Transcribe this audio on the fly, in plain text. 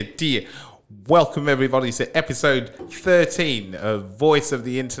Dear. Welcome everybody to episode 13 of Voice of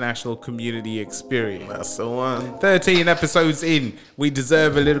the International Community Experience. That's the one. 13 episodes in, we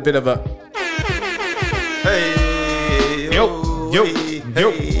deserve a little bit of a Hey, yo, yo, hey,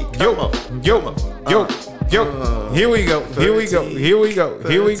 yo, hey, yo, come on. yo, yo, yo. Here we go, here we go, here we go,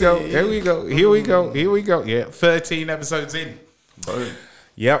 here we go, here we go, here we go, here we go. Yeah, 13 episodes in. Boom.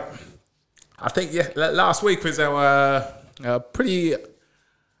 Yep. I think last week was our pretty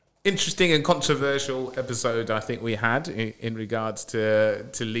interesting and controversial episode I think we had in regards to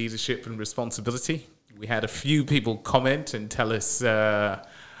leadership and responsibility. We had a few people comment and tell us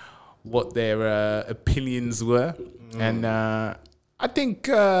what their opinions were. And I think,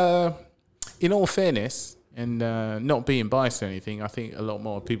 in all fairness, and not being biased or anything, I think a lot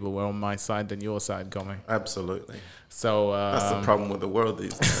more people were on my side than your side, Gomi. Absolutely. So That's the problem with the world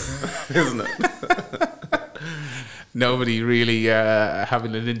these days, isn't it? nobody really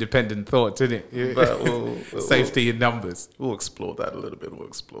having an independent thought, isn't it? But we'll Safety in numbers. We'll explore that a little bit.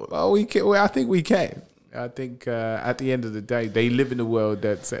 Well, we can. Well, I think we can. I think at the end of the day, they live in a world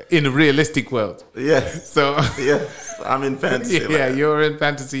that's in a realistic world. Yes. So Yes. I'm in fantasy yeah, land. you're in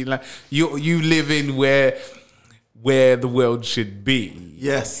fantasy land. You live in where the world should be.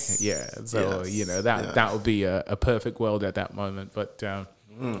 Yes. Yeah. So Yes. that would be a perfect world at that moment. But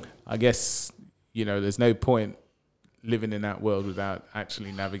I guess there's no point living in that world without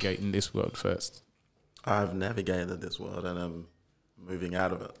actually navigating this world first. I've navigated this world and I'm moving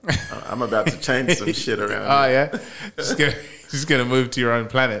out of it. I'm about to change some shit around. Oh yeah, just gonna move to your own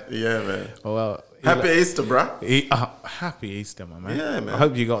planet. Yeah, man. Well, Happy Easter, bruh. Happy Easter, my man. Yeah, man. I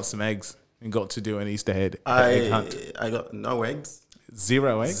hope you got some eggs and got to do an Easter egg hunt. I got no eggs.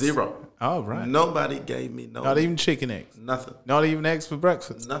 0 eggs. 0. Oh right. Nobody gave me no. Not even chicken eggs. Nothing. Not even eggs for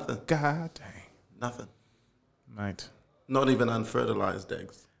breakfast. Nothing. God dang, Nothing. mate. Not even unfertilized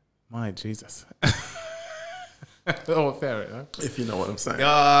eggs. My Jesus. Oh, fair enough. If you know what I'm saying.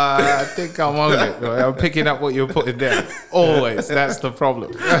 I think I'm on it. Right? I'm picking up what you're putting down. Always. That's the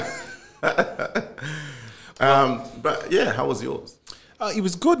problem. But yeah, how was yours? It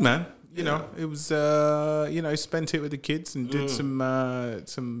was good, man. It was spent it with the kids and did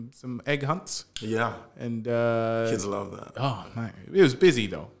some egg hunts. Yeah, And kids love that. oh man, it was busy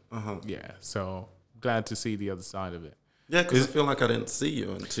though. Uh-huh. Yeah, so glad to see the other side of it. Yeah, because I feel like I didn't see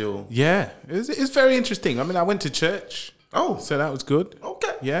you until. Yeah, it's very interesting. I mean, I went to church, Oh, so that was good.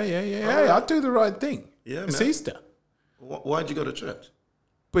 okay. Yeah. right. I do the right thing. Yeah, It's man. Easter Why'd you go to church?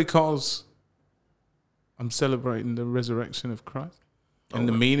 because I'm celebrating the resurrection of Christ and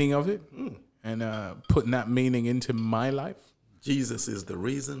the meaning of it, and putting that meaning into my life. Jesus is the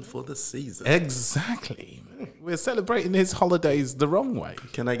reason for the season. Exactly. We're celebrating his holidays the wrong way.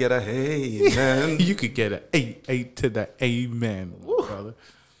 Can I get a hey, man? You could get an 8 to the amen, brother.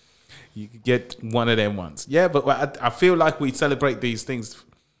 You could get one of them ones. Yeah, but I feel like we celebrate these things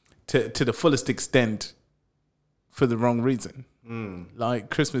to the fullest extent for the wrong reason. Like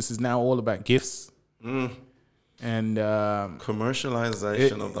Christmas is now all about gifts. And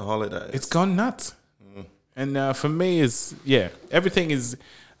Commercialization of the holidays. it's gone nuts. And for me, everything is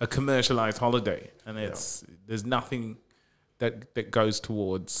a commercialized holiday, and there's nothing that goes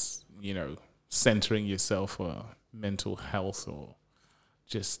towards centering yourself or mental health or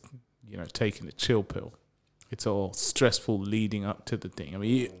just taking a chill pill. It's all stressful leading up to the thing. I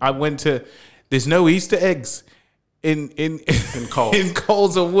mean, I went to. There's no Easter eggs in Coles. in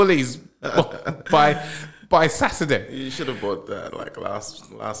Coles or Woolies by Saturday. You should have bought that like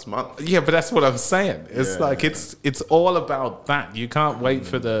last month. Yeah, but that's what I'm saying. It's Yeah. like it's all about that. You can't wait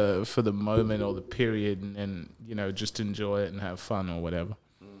for the moment or the period and just enjoy it and have fun or whatever.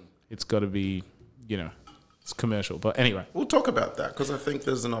 It's got to be it's commercial. But anyway, We'll talk about that because I think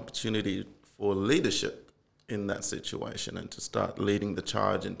there's an opportunity for leadership in that situation and to start leading the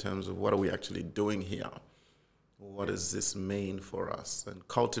charge in terms of what are we actually doing here? What does this mean for us? And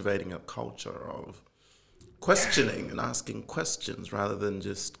cultivating a culture of questioning and asking questions rather than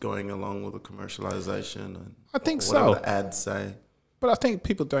just going along with the commercialization and I think whatever so. the ads say. But I think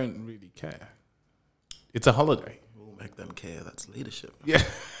people don't really care. It's a holiday. We'll make them care. That's leadership. Yeah.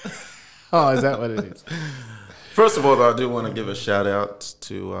 Oh, is that what it is? First of all, I do want to give a shout out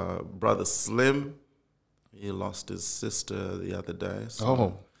to Brother Slim. He lost his sister the other day.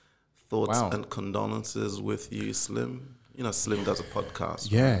 So thoughts wow. and condolences with you, Slim. Slim does a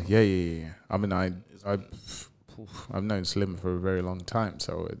podcast. Yeah. I mean, I've known Slim for a very long time,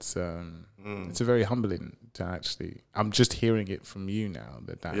 so it's a very humbling to actually. I'm just hearing it from you now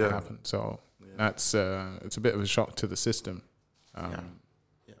that happened. So that's it's a bit of a shock to the system.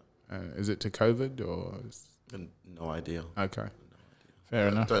 Is it to COVID or? No idea. Okay, Fair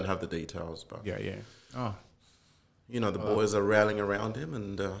enough. Don't have the details, but Yeah. Oh, you know, the boys are rallying around him,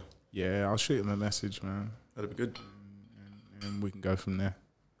 and yeah. I'll shoot him a message, man, that'll be good. and we can go from there.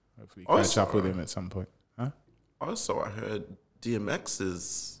 Hopefully, Oh, catch up with sorry. him at some point. Huh? Also, I heard DMX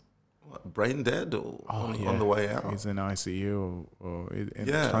is brain dead or Oh, on the way out. He's in ICU or in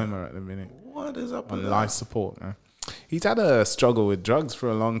Yeah. coma at the minute. What is up On with life that? support, man. He's had a struggle with drugs for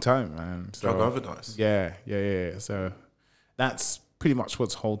a long time, man. So, Drug overdose. Yeah. So that's pretty much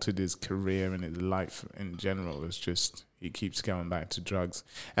what's halted his career and his life in general. Is just he keeps going back to drugs.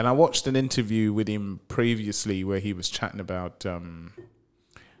 And I watched an interview with him previously where he was chatting about, and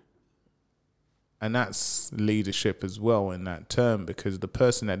that's leadership as well in that term, because the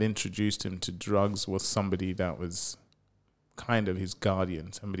person that introduced him to drugs was somebody that was kind of his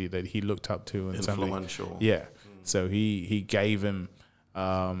guardian, somebody that he looked up to, and somebody, Influential. yeah. So he gave him,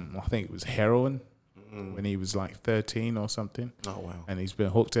 I think it was heroin when he was like 13 or something, Oh wow. and he's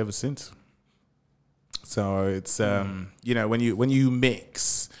been hooked ever since. So it's you know, when you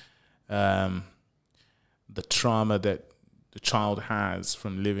mix the trauma that the child has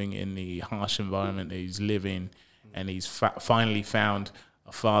from living in the harsh environment that he's living, and he's finally found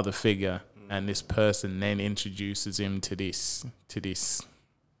a father figure, and this person then introduces him to this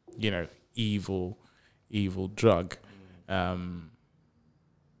you know, evil drug.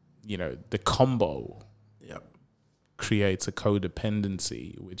 You know, the combo Yep. creates a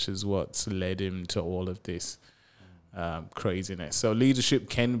codependency, which is what's led him to all of this craziness. So leadership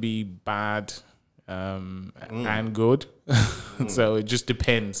can be bad and good. So it just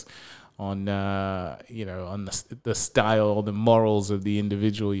depends on you know, on the style or the morals of the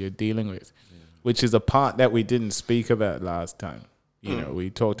individual you're dealing with, which is a part that we didn't speak about last time. You know, we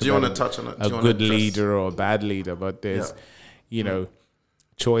talked Do you about want to touch on it? Do a you wanna good address- leader or a bad leader, but there's, you know,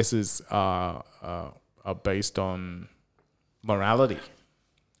 choices are based on morality.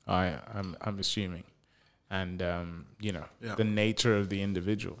 I'm assuming, and you know, Yeah. the nature of the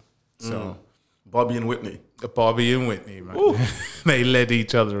individual. So Bobby and Whitney. Bobby and Whitney, man, they led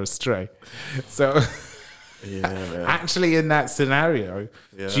each other astray. So Yeah, man. actually, in that scenario,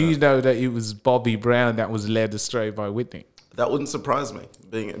 do you know that it was Bobby Brown that was led astray by Whitney? That wouldn't surprise me,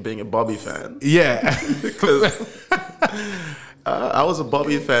 being a Bobby fan. Yeah. Because I was a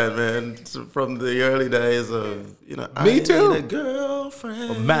Bobby fan, man, from the early days of, you know, Me I too. Need a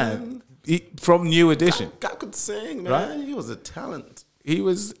girlfriend. Man, from New Edition. God could sing, man. Right? He was a talent. He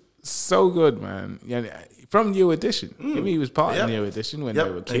was so good, man. Yeah, from New Edition. I mean, he was part of New Edition when they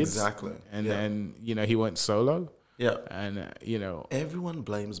were kids. Exactly. And Yep. then, you know, he went solo. Yeah. And, you know, Everyone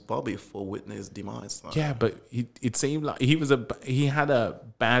blames Bobby for Whitney's demise. Though. yeah, but it seemed like he had a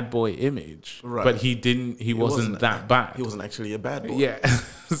bad boy image, Right. but he wasn't that bad. He wasn't actually a bad boy. Yeah.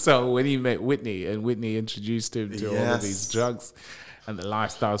 So when he met Whitney and Whitney introduced him to all of these Yes. drugs and the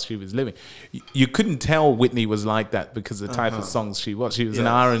lifestyle she was living, you couldn't tell Whitney was like that because of the type of songs she was. She was an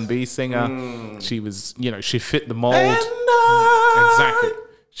Yes. R&B singer. She was, you know, she fit the mold. And I- Exactly.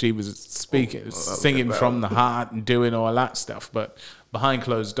 She was speaking, singing better. from the heart and doing all that stuff. But behind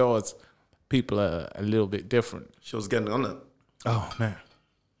closed doors, people are a little bit different. She was getting on it. Oh man,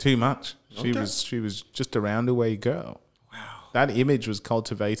 too much. She was just a roundaway girl. Wow. That image was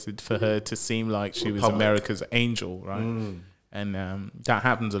cultivated for her to seem like she was Public. America's angel, right? And that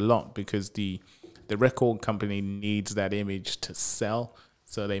happens a lot because the record company needs that image to sell,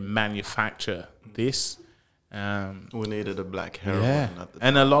 so they manufacture this. We needed a black heroine Yeah, at the time.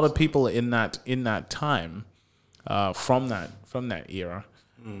 and a lot of people in that time, from that era,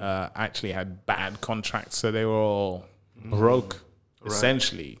 actually had bad contracts, so they were all broke,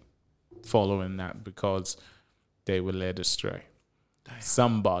 essentially, following that because they were led astray.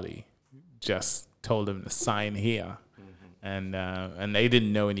 Somebody just told them to sign here, and they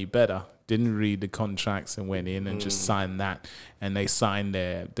didn't know any better. Didn't read the contracts and went in and just signed that. And they signed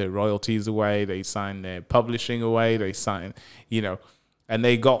their royalties away. They signed their publishing away. They signed, you know, and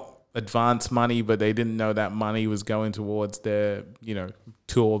they got advance money, but they didn't know that money was going towards their, you know,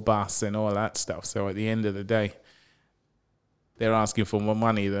 tour bus and all that stuff. So at the end of the day, they're asking for more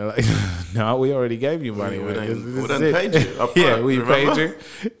money. They're like, no, we already gave you money. We man. done This is it." paid you up Yeah, front, we remember? paid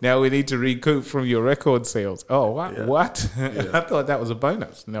you. Now we need to recoup from your record sales. Oh, what? Yeah. What? I thought that was a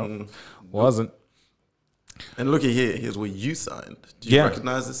bonus. No, wasn't. And looky here. Here's where you signed. Do you Yeah.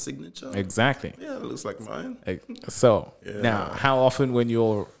 recognize the signature? Exactly. Yeah, it looks like mine. So Yeah. now, how often when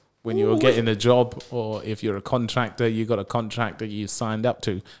you're getting a job, or if you're a contractor, you got a contract that you signed up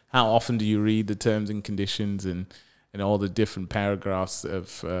to, how often do you read the terms and conditions and all the different paragraphs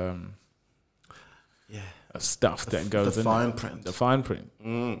of stuff that goes the in fine there? print. The fine print.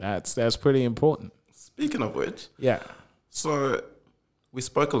 That's pretty important. Speaking of which, Yeah. so we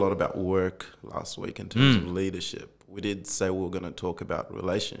spoke a lot about work last week in terms of leadership. We did say we were going to talk about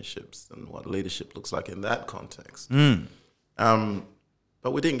relationships and what leadership looks like in that context.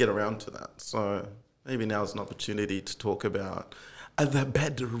 But we didn't get around to that. So maybe now is an opportunity to talk about the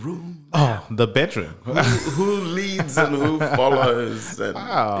bedroom. Oh, the bedroom. Who leads and who follows, and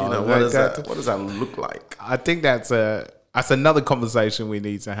what does that look like? I think that's another conversation we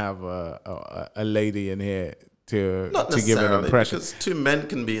need to have a lady in here to give an impression. Because two men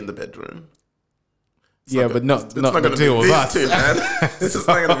can be in the bedroom. It's but not going the to two be of us. these two, man. This is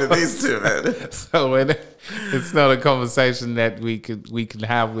not going to be these two, man. So it's not a conversation that we can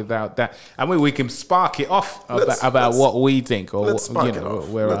have without that. I mean, we can spark it off about what we think, or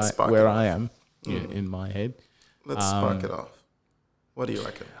where I am in my head. Let's spark it off. What do you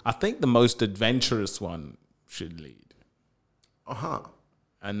reckon? I think the most adventurous one should lead.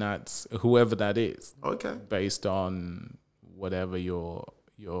 And that's whoever that is. Okay. Based on whatever your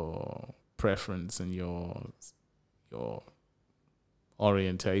preference and your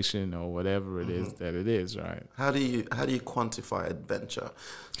orientation or whatever it is that it is, right? How do you quantify adventure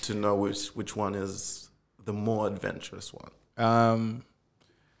to know which one is the more adventurous one?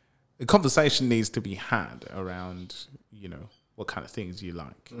 The conversation needs to be had around, what kind of things you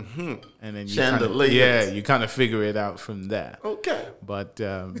like, and then you kind of figure it out from there. Okay. But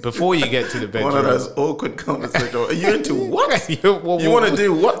before you get to the bedroom, one of those awkward conversations. Are you into what? You want to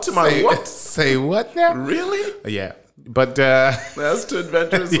do what to my what? Say what now? Really? Yeah. But that's too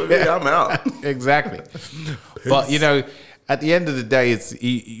adventurous for me. I'm out. Exactly. But at the end of the day, it's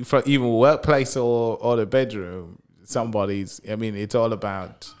for even workplace or the bedroom. It's all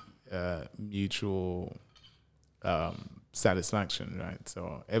about mutual satisfaction, right?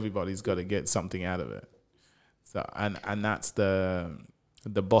 So everybody's got to get something out of it. So and that's the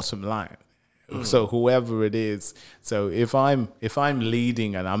bottom line. So whoever it is, so if I'm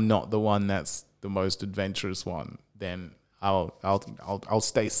leading and I'm not the one that's the most adventurous one, then I'll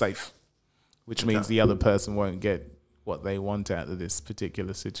stay safe, which means the other person won't get what they want out of this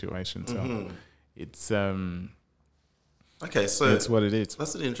particular situation. So it's okay, so it's what it is.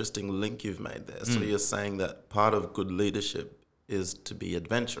 That's an interesting link you've made there. So you're saying that part of good leadership is to be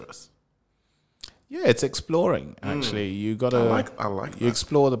adventurous. Yeah, it's exploring. Actually, you got to. I like you that.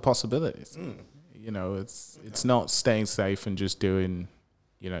 explore the possibilities. It's not staying safe and just doing,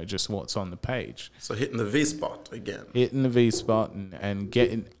 just what's on the page. So hitting the V spot again. Hitting the V spot and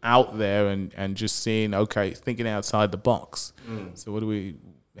getting out there and just seeing, thinking outside the box. So what do we?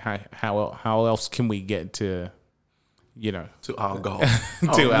 How else can we get to? To our goal.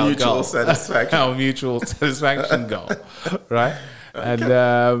 To our mutual goal. satisfaction. Our mutual satisfaction goal, right? Okay.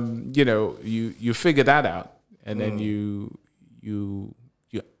 And you figure that out, and then you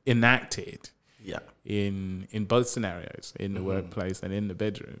enact it. Yeah. In both scenarios, in the workplace and in the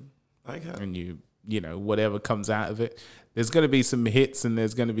bedroom. Okay. And whatever comes out of it, there's going to be some hits and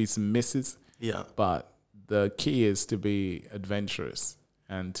there's going to be some misses. Yeah. But the key is to be adventurous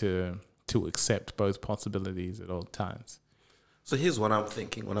and to accept both possibilities at all times. So here's what I'm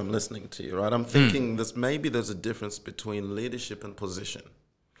thinking when I'm listening to you, right? I'm thinking there's a difference between leadership and position.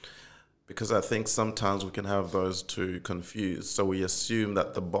 Because I think sometimes we can have those two confused. So we assume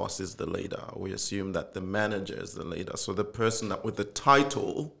that the boss is the leader. We assume that the manager is the leader. So the person that with the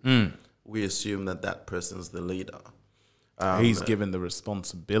title, we assume that person's the leader. He's given the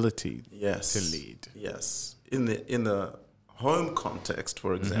responsibility to lead. Yes. In the home context,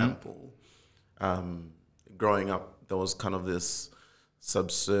 for example, growing up, there was kind of this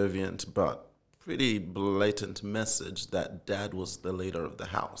subservient but pretty blatant message that dad was the leader of the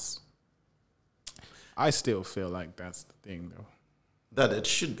house. I still feel like that's the thing, though. That it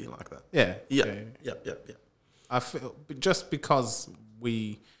should be like that. Yeah. I feel just because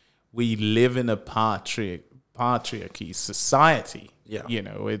we live in a patriarchy society. Yeah.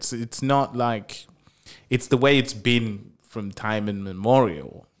 It's not like it's the way it's been from time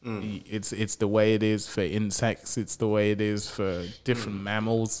immemorial. It's the way it is for insects. It's the way it is for different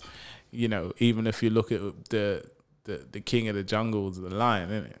mammals. Even if you look at the king of the jungle is the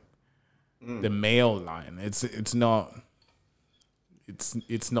lion, isn't it? The male lion. It's not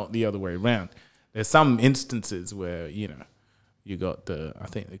the other way around. There's some instances where you got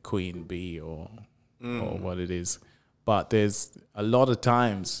the queen bee or what it is, but there's a lot of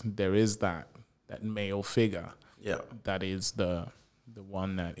times there is that male figure. Yeah. That is the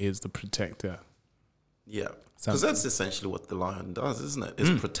one that is the protector Yeah. Because that's essentially what the lion does, isn't it?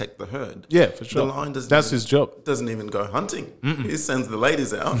 Is protect the herd. Yeah, for sure. The lion That's his job. doesn't even go hunting. He sends the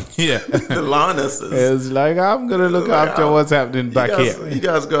ladies out. Yeah. The lionesses. It's like, I'm going to look after what's happening back here. You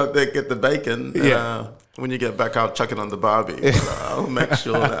guys go out there, get the bacon. Yeah. When you get back, I'll chuck it on the barbie. I'll make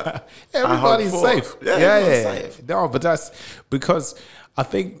sure that Everybody's safe. Yeah, everyone's safe. No, but that's because I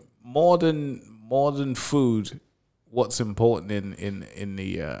think more than food, what's important in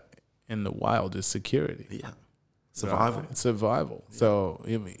the wild is security. Yeah. Survival. Right? Survival. Yeah. So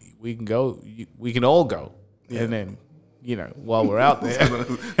we can go. We can all go, and then while we're out there,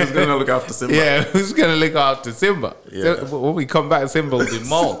 who's going to look after Simba? Yeah, who's going to look after Simba? Yeah. So when we come back, Simba will be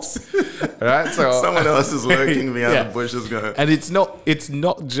mauled. Right. So someone else is lurking behind the bushes, going. And it's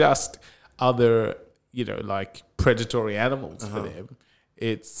not just other like predatory animals for them.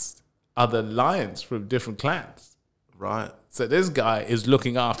 It's other lions from different clans. Right. So this guy is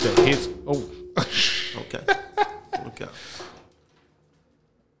looking after his. Oh. Okay. Look out.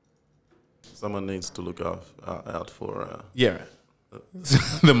 Someone needs to look out for...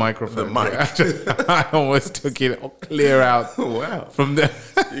 the microphone. The mic. I almost took it clear out. Wow. From the...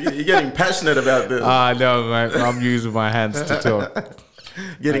 You're getting passionate about this. No, mate. I'm using my hands to talk.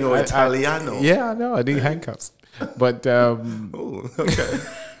 Getting all Italiano. Yeah, I know. I need handcuffs. But... oh, okay.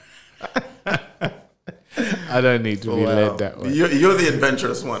 I don't need to be led that way. You're the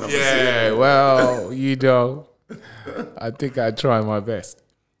adventurous one. Yeah, well, I think I try my best.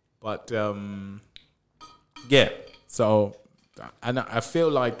 But, so, and I feel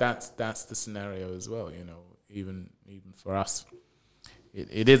like that's the scenario as well, even for us.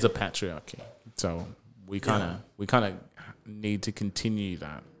 It is a patriarchy. So we kind of need to continue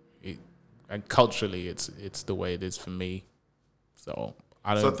that. And culturally, it's the way it is for me. So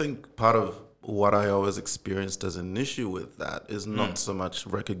I think part of what I always experienced as an issue with that is not so much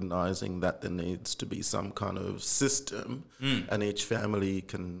recognizing that there needs to be some kind of system and each family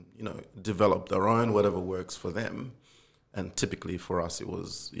can, develop their own, whatever works for them. And typically for us, it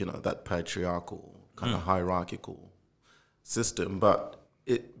was, that patriarchal kind of hierarchical system. But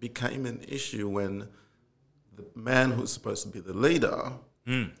it became an issue when the man who's supposed to be the leader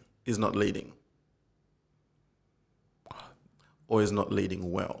is not leading or is not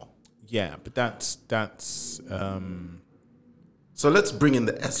leading well. Yeah, but that's. So let's bring in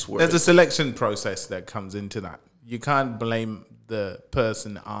the S word. There's a selection process that comes into that. You can't blame the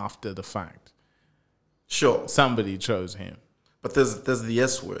person after the fact. Sure, somebody chose him. But there's the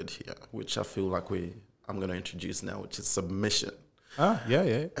S word here, which I feel like I'm going to introduce now, which is submission.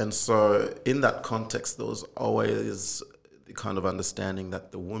 Yeah. And so in that context, there was always the kind of understanding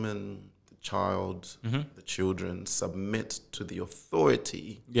that the woman, the child, the children submit to the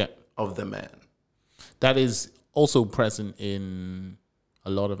authority of the man. That is also present in a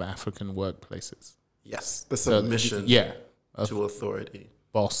lot of African workplaces. Yes, the submission to authority.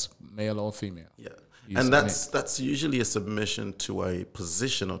 Boss, male or female. Yeah. And that's usually a submission to a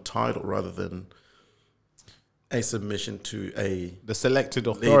position or title rather than a submission to the selected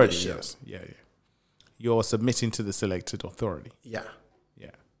authority. Yes. Yeah. You're submitting to the selected authority. Yeah.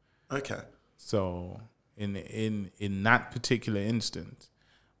 Okay. So in that particular instance,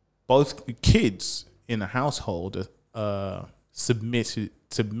 both kids in a household are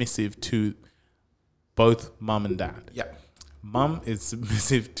submissive to both mum and dad. Yeah. Mum is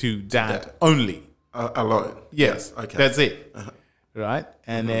submissive to dad. Only. Alone. Yes. Okay. That's it. Right?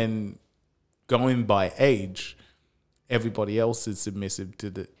 And then going by age, everybody else is submissive to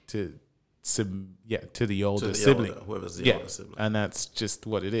the older sibling. Whoever's the older sibling. And that's just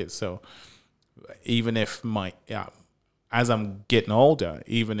what it is. So even if as I'm getting older,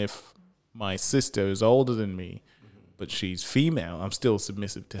 even if my sister is older than me, but she's female, I'm still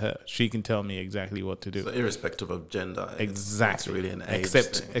submissive to her. She can tell me exactly what to do. So irrespective of gender. Exactly. It's really an age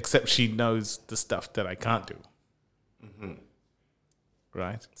thing. Except she knows the stuff that I can't do.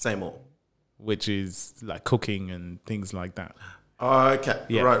 Right? Same old. Which is like cooking and things like that. Oh, okay.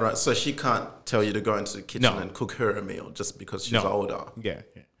 Yeah. Right. So she can't tell you to go into the kitchen and cook her a meal just because she's older. Yeah.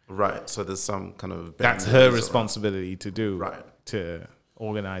 Right. So there's some kind of... That's her responsibility to do. Right. To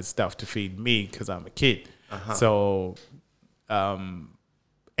organize stuff to feed me because I'm a kid. So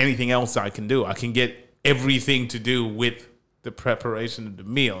anything else I can do, I can get everything to do with the preparation of the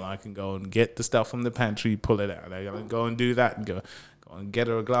meal. I can go and get the stuff from the pantry, pull it out. I can go and do that and go and get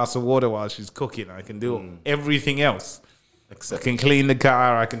her a glass of water while she's cooking. I can do everything else. I can clean the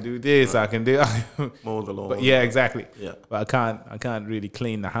car. I can do this. I can do mow the lawn. But yeah, exactly. Yeah. But I can't really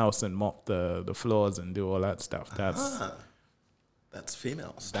clean the house and mop the floors and do all that stuff. That's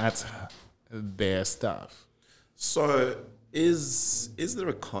females. That's their stuff. So is there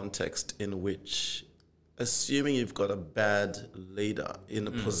a context in which assuming you've got a bad leader in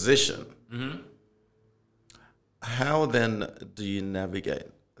a position, how then do you navigate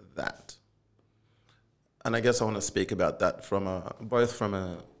that? And I guess I want to speak about that from both from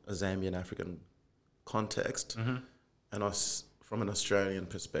a Zambian African context and from an Australian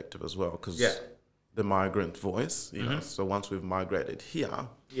perspective as well, because the migrant voice, you know, so once we've migrated here,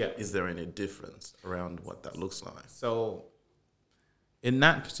 is there any difference around what that looks like? So in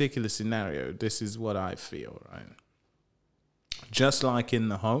that particular scenario, this is what I feel, right? Just like in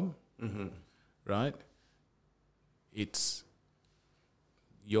the home, right? It's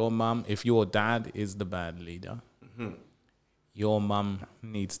your mum. If your dad is the bad leader, your mum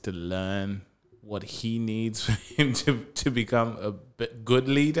needs to learn what he needs for him to become a good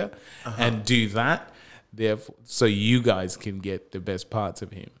leader and do that. Therefore, so you guys can get the best parts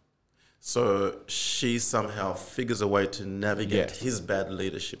of him. So she somehow figures a way to navigate his bad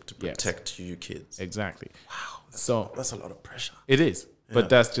leadership to protect you kids. Exactly. Wow. That's a lot of pressure. It is. But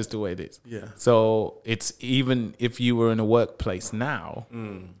that's just the way it is. Yeah. So it's even if you were in a workplace now,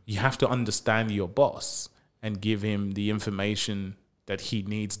 you have to understand your boss and give him the information that he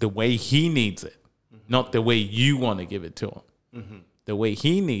needs the way he needs it, not the way you want to give it to him. The way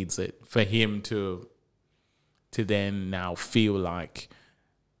he needs it for him to then now feel like,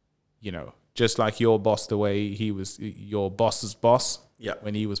 you know, just like your boss, the way he was your boss's boss. Yeah.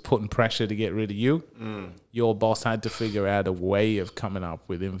 When he was putting pressure to get rid of you, your boss had to figure out a way of coming up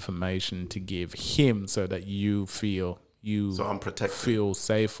with information to give him so that you feel So I'm protected. feel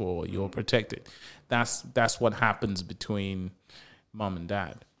safe or you're protected. That's what happens between mom and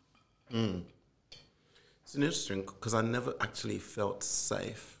dad. It's interesting because I never actually felt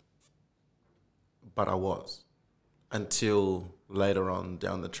safe, but I was until later on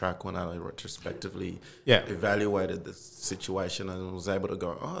down the track when I retrospectively evaluated the situation and was able to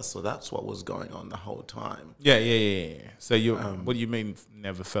go, oh, so that's what was going on the whole time. Yeah. So you, what do you mean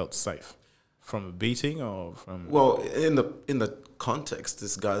never felt safe? From a beating or from? Well, in the context,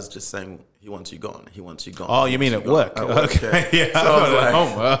 this guy's just saying he wants you gone. He wants you gone. Oh, you mean at work? Okay. Yeah. So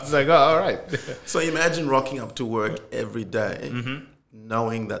I was like, oh, all right. So imagine rocking up to work every day,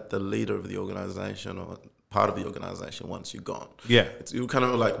 knowing that the leader of the organization or part of the organization wants you gone. Yeah. You kind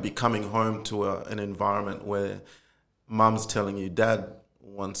of like be coming home to an environment where mum's telling you dad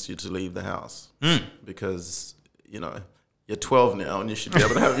wants you to leave the house because, you know, you're 12 now and you should be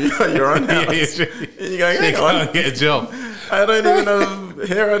able to have your own house. And you're going, hang on, get a job. I don't even have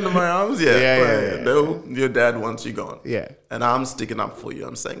hair under my arms yet. Yeah. No, your dad wants you gone. Yeah. And I'm sticking up for you.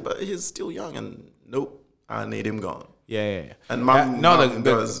 I'm saying, but he's still young and nope, I need him gone. Yeah. And mum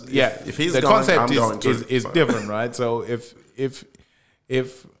goes, if he's the going, concept I'm going to. is different, right? So if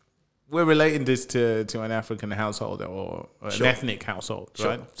we're relating this to an African household or an ethnic household,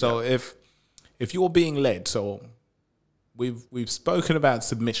 right? So if you're being led, so we've spoken about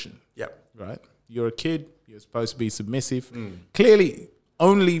submission, right? You're a kid, you're supposed to be submissive. Clearly,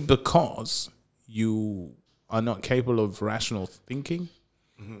 only because you are not capable of rational thinking,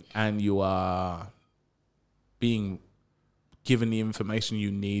 and you are being given the information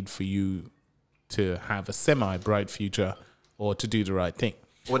you need for you to have a semi-bright future or to do the right thing.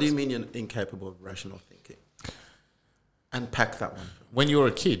 What do you mean you're incapable of rational thinking? Unpack that one. When you're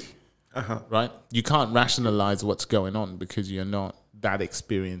a kid, right, you can't rationalize what's going on because you're not that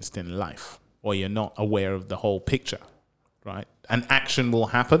experienced in life or you're not aware of the whole picture, right? An action will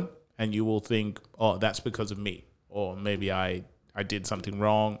happen and you will think, oh, that's because of me. Or maybe I did something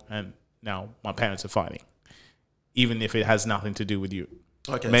wrong and now my parents are fighting. Even if it has nothing to do with you.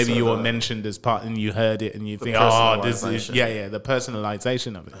 Okay, maybe so you were mentioned as part and you heard it and you think, oh, this is, the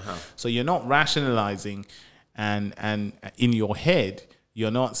personalization of it. So you're not rationalizing and in your head,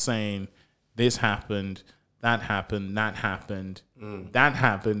 you're not saying this happened, that happened, that happened, that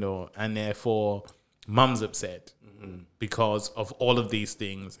happened, and therefore mum's upset because of all of these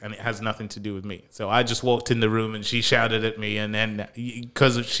things and it has nothing to do with me. So I just walked in the room and she shouted at me and then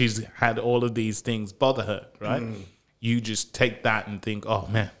because she's had all of these things bother her, right? You just take that and think, oh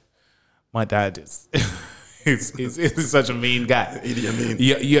man, my dad is he's such a mean guy.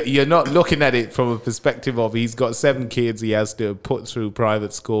 You're not looking at it from a perspective of he's got 7 kids he has to put through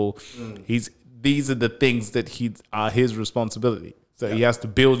private school. These are the things that are his responsibility. So he has to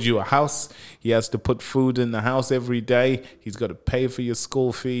build you a house. He has to put food in the house every day. He's got to pay for your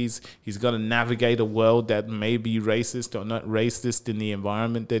school fees. He's got to navigate a world that may be racist or not racist in the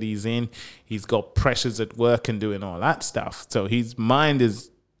environment that he's in. He's got pressures at work and doing all that stuff. So his mind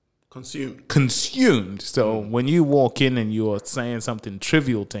is consumed. So when you walk in and you're saying something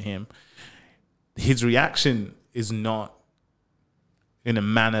trivial to him, his reaction is not in a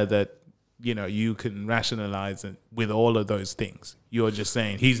manner that you can rationalize it with all of those things. You're just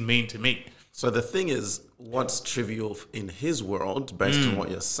saying he's mean to me. So the thing is, what's trivial in his world, based on what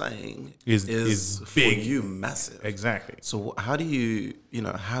you're saying, Is for big. you massive. Exactly. So how do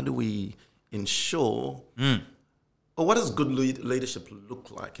how do we ensure, or what does good leadership look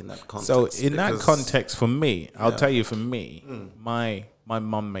like in that context? So in that Because- context, for me, I'll tell you, for me, my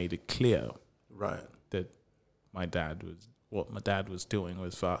mum made it clear right. that what my dad was doing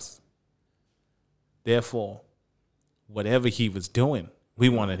was fast. Therefore, whatever he was doing, we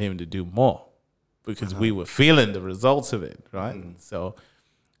wanted him to do more because we were feeling the results of it, right? So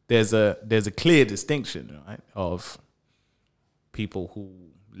there's a clear distinction, right, of people who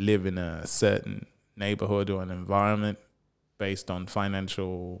live in a certain neighborhood or an environment based on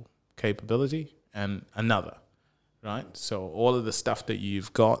financial capability and another, right? So all of the stuff that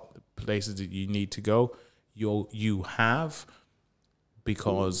you've got, the places that you need to go, you have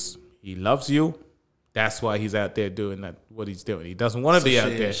because he loves you. That's why he's out there doing what he's doing. He doesn't want to be out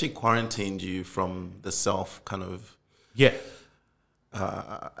there. She quarantined you from the self kind of Yeah,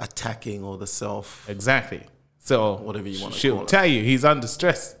 attacking or the self. exactly. So Whatever you wanna she'll call it. tell you he's under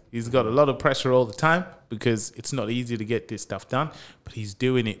stress. He's got a lot of pressure all the time because it's not easy to get this stuff done. But he's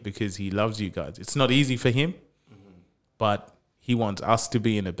doing it because he loves you guys. It's not easy for him, but he wants us to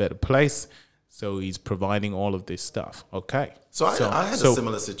be in a better place. So he's providing all of this stuff. Okay. So I had a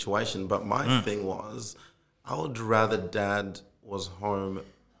similar situation, but my thing was, I would rather Dad was home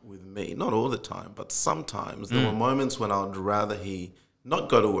with me. Not all the time, but sometimes there were moments when I would rather he not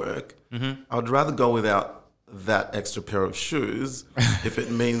go to work. I would rather go without that extra pair of shoes if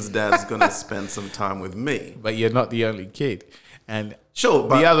it means Dad's going to spend some time with me. But you're not the only kid. And Sure,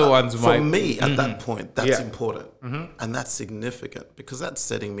 but the other ones for might... me at that point, that's Yeah. important. And that's significant because that's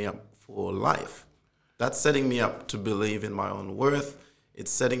setting me up for life. That's setting me up to believe in my own worth. It's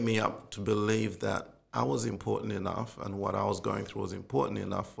setting me up to believe that I was important enough and what I was going through was important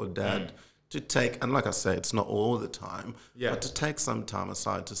enough for Dad to take, and like I say, it's not all the time, but to take some time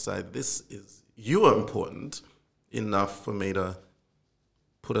aside to say, you are important enough for me to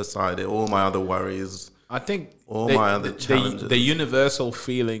put aside all my other worries. I think All my other challenges. the universal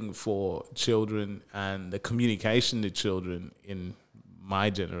feeling for children and the communication to children in my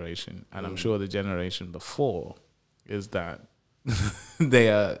generation, and I'm sure the generation before, is that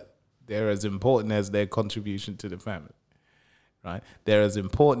they're as important as their contribution to the family, right? They're as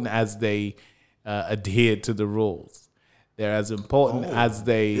important as they adhere to the rules. They're as important as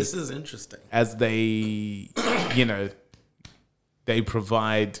they... This is interesting. As they, they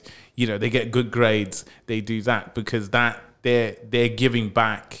provide, they get good grades. They do that because they're giving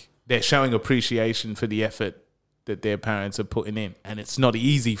back. They're showing appreciation for the effort that their parents are putting in, and it's not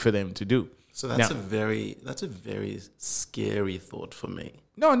easy for them to do. So that's a very scary thought for me.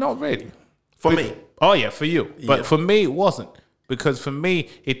 No, not really. For me. Oh yeah, for you. But Yeah. for me, it wasn't, because for me,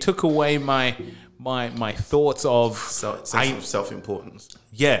 it took away my thoughts of Sense of self-importance.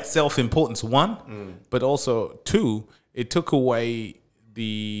 Yeah, self-importance, one, but also two, it took away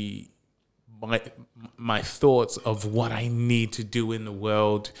my thoughts of what I need to do in the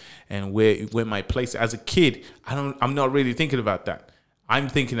world and where my place. As a kid, I'm not really thinking about that. I'm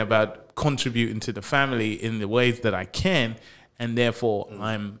thinking about contributing to the family in the ways that I can, and therefore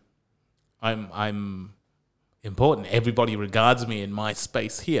I'm important. Everybody regards me in my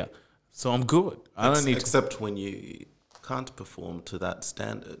space here, so I'm good. I don't need to. Except when you can't perform to that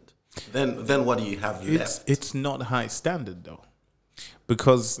standard. Then what do you have left? It's not high standard though,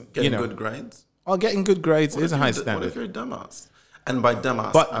 because Getting good grades? getting good grades is a high What standard. if you're a dumbass? And by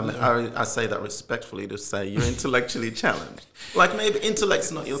dumbass, But- I say that respectfully to say you're intellectually challenged. Like maybe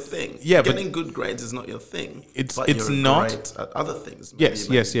intellect's not your thing. Yeah, but- Getting good grades is not your thing. It's but not- you're great at other things. Maybe Yes, you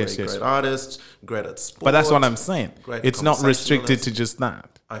may yes, be yes, a yes. Great artist, great at sport. But that's what I'm saying. Great It's not restricted to conversationalist. just that.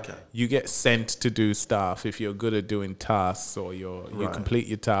 Okay. You get sent to do stuff if you're good at doing tasks, or you complete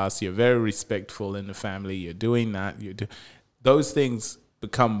your tasks. You're very respectful in the family. You're doing that. Those things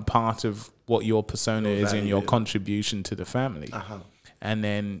become part of what your persona is and your value. contribution to the family. And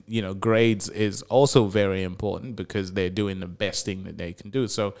then, grades is also very important because they're doing the best thing that they can do.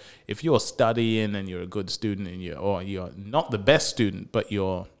 So if you're studying and you're a good student and you're not the best student, but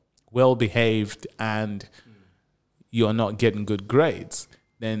you're well behaved and you're not getting good grades,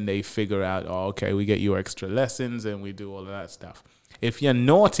 then they figure out, okay, we get you extra lessons and we do all of that stuff. If you're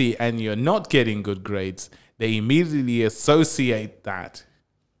naughty and you're not getting good grades, they immediately associate that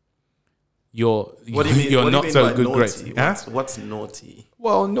What do you mean? you're what do not you mean so by good naughty? grades. What's naughty?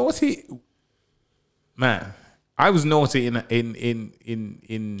 Well, naughty, man. I was naughty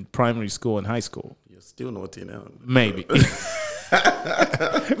in primary school and high school. You're still naughty now. Maybe.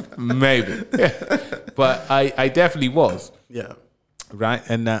 Maybe. But I definitely was. Yeah. Right.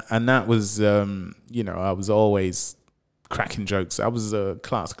 And that was, I was always cracking jokes. I was a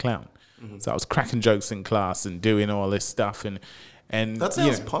class clown. So I was cracking jokes in class and doing all this stuff. And That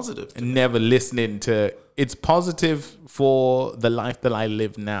sounds positive. And never listening to, it's positive for the life that I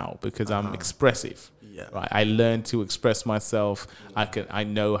live now because I'm expressive. Yeah. Right. I learned to express myself. I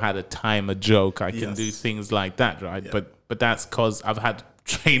know how to time a joke. I can do things like that. Right. Yeah. But that's because I've had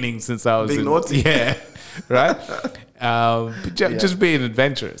training since I was Being naughty. Yeah. Right. Just being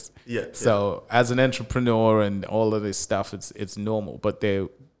adventurous. Yeah. So as an entrepreneur and all of this stuff, it's normal. But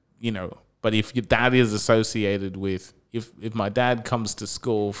but if your dad is associated with, if my dad comes to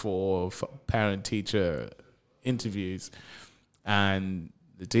school for parent teacher interviews, and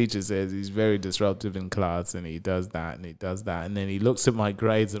the teacher says he's very disruptive in class and he does that and he does that, and then he looks at my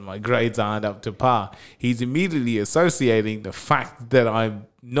grades and my grades aren't up to par, he's immediately associating the fact that I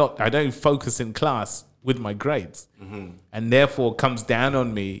don't focus in class with my grades, and therefore comes down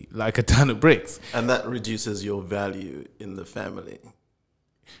on me like a ton of bricks. And that reduces your value in the family.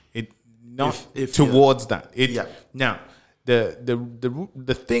 If towards that. Yeah. Now,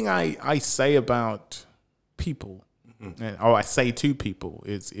 the thing I say about people, or I say to people,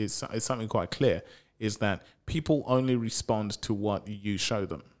 is something quite clear, is that people only respond to what you show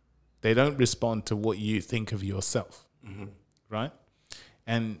them. They don't respond to what you think of yourself, right?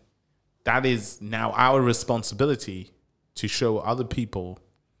 And that is now our responsibility to show other people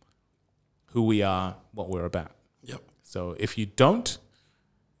who we are, what we're about. Yep. So if you don't,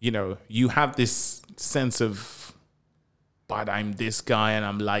 you have this sense of, but I'm this guy and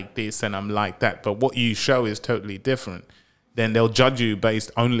I'm like this and I'm like that, but what you show is totally different, then they'll judge you based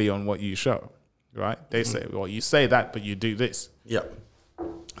only on what you show, right? They say, well, you say that, but you do this. Yep.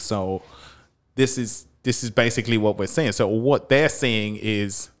 So this is basically what we're saying. So what they're saying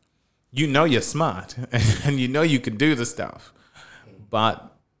is, you're smart and you can do the stuff,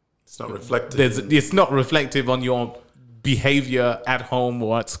 but it's not reflective. It's not reflective on your behavior at home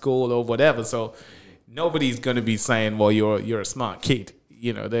or at school or whatever. So nobody's going to be saying, well, you're a smart kid.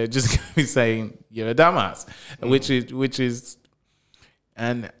 They're just going to be saying you're a dumbass, which is,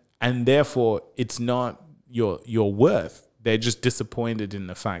 and therefore it's not your worth. They're just disappointed in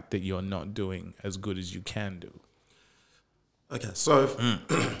the fact that you're not doing as good as you can do. Okay, so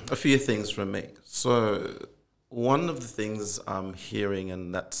a few things from me. So one of the things I'm hearing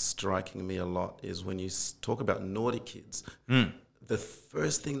and that's striking me a lot is when you talk about naughty kids, the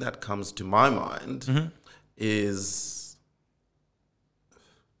first thing that comes to my mind is,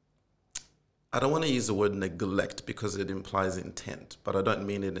 I don't want to use the word neglect because it implies intent, but I don't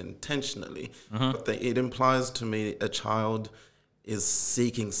mean it intentionally. But it implies to me a child is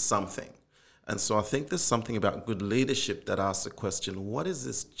seeking something. And so I think there's something about good leadership that asks the question, what is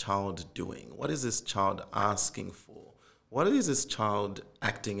this child doing? What is this child asking for? What is this child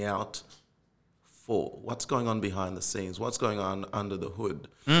acting out for? What's going on behind the scenes? What's going on under the hood?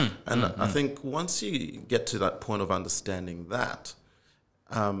 I think once you get to that point of understanding that,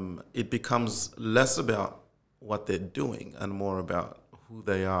 it becomes less about what they're doing and more about who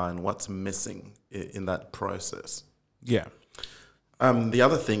they are and what's missing in that process. Yeah. The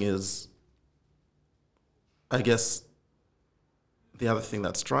other thing is, I guess the other thing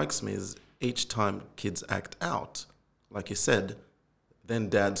that strikes me is each time kids act out, like you said, then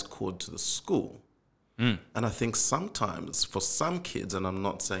dad's called to the school. And I think sometimes for some kids, and I'm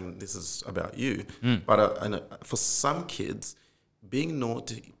not saying this is about you, but for some kids, being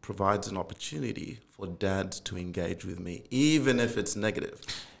naughty provides an opportunity for dad to engage with me, even if it's negative.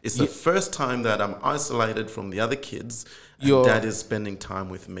 It's the first time that I'm isolated from the other kids and dad is spending time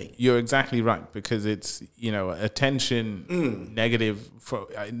with me. You're exactly right, because it's, attention, negative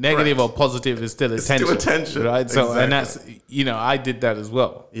or positive is still attention. Still attention. Right? So, Exactly. and that's, I did that as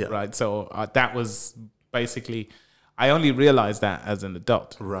well. Yeah. Right. So that was basically, I only realized that as an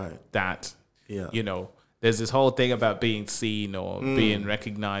adult. Right. That, Yeah. there's this whole thing about being seen or being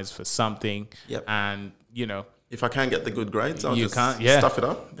recognized for something. Yep. And, If I can't get the good grades, I'll just can't- yeah. stuff it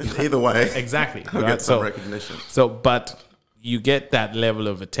up. And either way, exactly. I'll right? get some recognition. So, but you get that level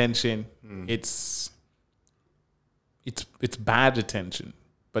of attention. It's bad attention,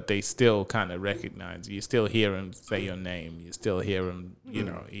 but they still kind of recognize you. Still hear him say your name. You still hear him.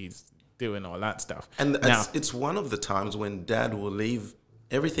 He's doing all that stuff. And now, it's one of the times when dad will leave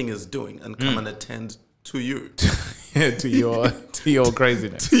everything he's doing and come and attend to you, to your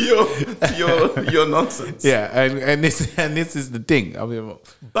craziness. to your nonsense. Yeah, and this is the thing. I mean,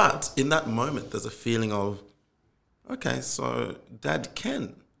 But in that moment, there's a feeling of, okay, so dad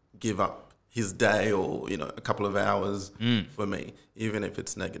can give up his day or a couple of hours for me, even if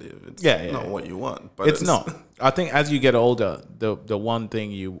it's negative. It's not what you want. But it's not. I think as you get older, the one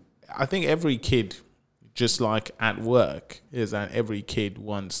thing I think every kid, just like at work, is that every kid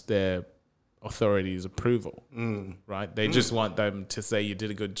wants their authority's approval, right? They just want them to say you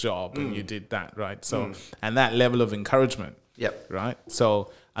did a good job and you did that, right? So, and that level of encouragement, right?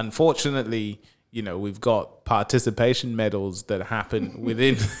 So, unfortunately, we've got participation medals that happen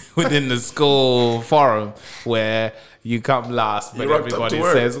within the school forum where you come last, but everybody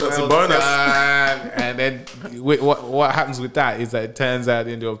says, "That's well a bonus." And then what happens with that is that it turns out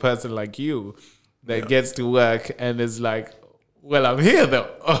into a person like you that gets to work and is like, well, I'm here though.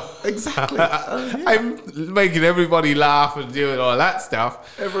 Exactly. I'm making everybody laugh and doing all that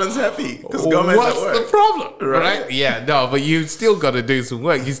stuff. Everyone's happy because what's the problem, right? Yeah, no, but you still got to do some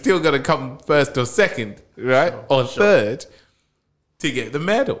work. You still got to come first or second, right, or third to get the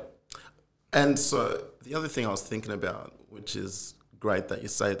medal. And so the other thing I was thinking about, which is great that you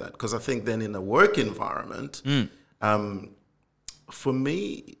say that, because I think then in a work environment, for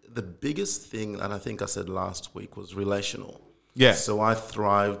me, the biggest thing, and I think I said last week, was relational. Yeah. So I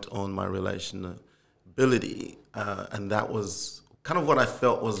thrived on my relationability, and that was kind of what I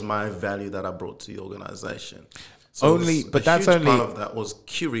felt was my value that I brought to the organization. So part of that was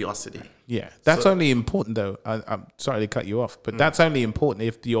curiosity. Yeah, that's only important though. I'm sorry to cut you off, but that's only important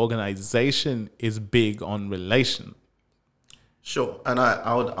if the organization is big on relation. Sure, and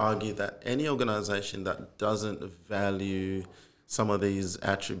I would argue that any organization that doesn't value some of these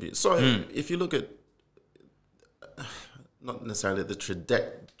attributes. So if you look at not necessarily the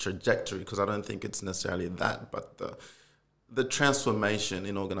trajectory, because I don't think it's necessarily that, but the transformation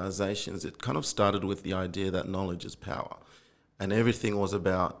in organizations, it kind of started with the idea that knowledge is power. And everything was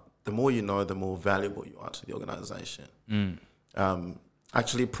about the more you know, the more valuable you are to the organization.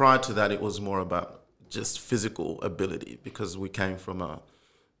 Actually, prior to that, it was more about just physical ability, because we came from a,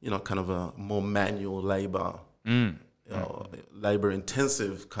 kind of a more manual labor,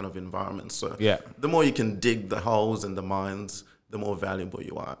 labor-intensive kind of environment. So the more you can dig the holes and the mines, the more valuable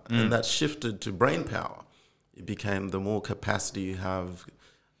you are. And that shifted to brain power. It became the more capacity you have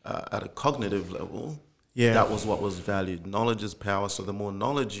at a cognitive level, that was what was valued. Knowledge is power, so the more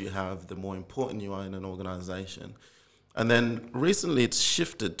knowledge you have, the more important you are in an organization. And then recently it's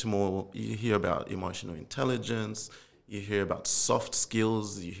shifted to more, you hear about emotional intelligence, you hear about soft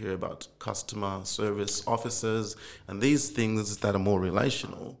skills, you hear about customer service officers, and these things that are more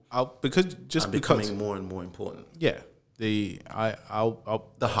relational becoming more and more important. Yeah.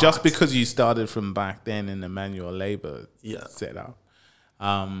 Just because you started from back then in the manual labor setup,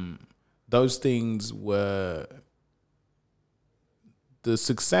 those things were the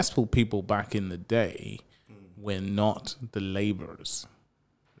successful people back in the day were not the laborers,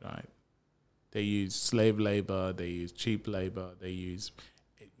 right? They used slave labor, they used cheap labor, they used,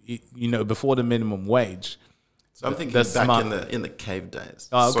 before the minimum wage. So I'm thinking back in the cave days.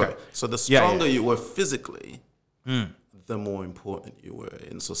 Oh, okay. So the stronger you were physically, the more important you were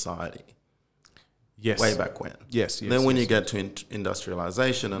in society. Yes. Way back when. Yes. Then when you get to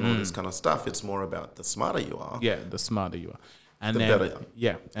industrialization and all this kind of stuff, it's more about the smarter you are. Yeah, the smarter you are. And the better you are.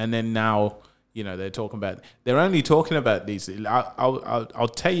 Yeah. And then now, they're only talking about these.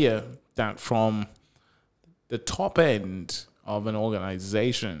 I'll tell you that from the top end of an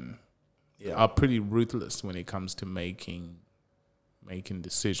organization are pretty ruthless when it comes to making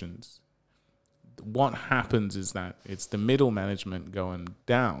decisions. What happens is that it's the middle management going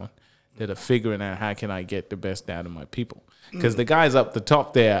down that are figuring out how can I get the best out of my people. Because the guys up the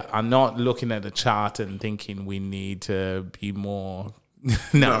top there are not looking at the chart and thinking we need to be more.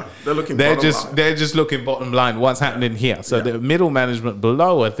 No, they're just looking bottom line. What's happening here? So the middle management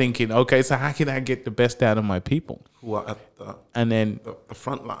below are thinking, okay, so how can I get the best out of my people? Who are at the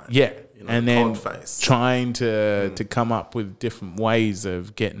front line? Yeah, and then face. Trying to come up with different ways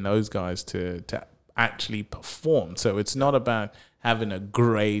of getting those guys to actually perform. So it's not about having a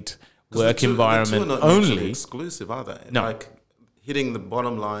great work environment the two are not only. Exclusive, are they? No. Like hitting the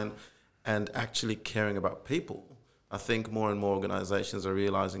bottom line and actually caring about people. I think more and more organizations are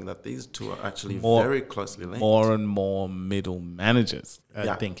realizing that these two are actually very closely linked. More and more middle managers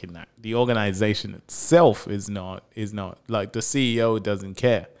are thinking that. The organization itself is not like the CEO doesn't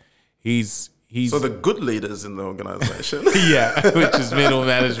care. He's so the good leaders in the organization. Which is middle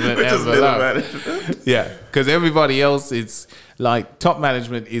management and below. Yeah, because everybody else, it's like top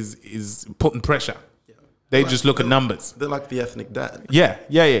management is putting pressure. They just look at numbers. They're like the ethnic dad. Yeah.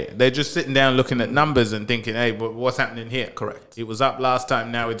 They're just sitting down looking at numbers and thinking, hey, what's happening here? Correct. It was up last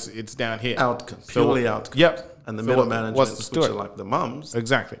time, now it's down here. Outcome, purely outcome. Yep. And the middle management, what's the story? which are like the mums.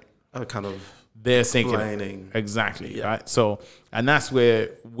 Exactly. kind of they're explaining. thinking exactly, right? So, and that's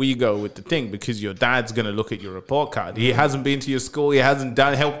where we go with the thing, because your dad's going to look at your report card. He hasn't been to your school. He hasn't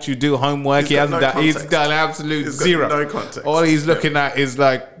helped you do homework. He's done absolute zero. No context. All he's looking at is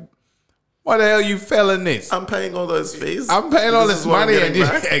like, why the hell you failing this? I'm paying all those fees. I'm paying all this money, and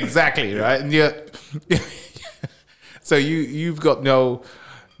back. exactly, right? And so you've got no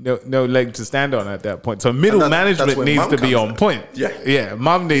leg to stand on at that point. So middle management needs to be on point. Yeah.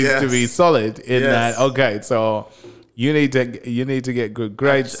 Mum needs to be solid in that. Okay, so you need to get good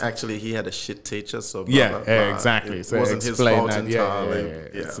grades. Actually, he had a shit teacher, so exactly. It so wasn't his fault entirely.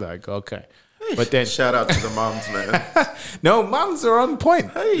 Yeah. It's like, okay. But then shout out to the mums, man. No, mums are on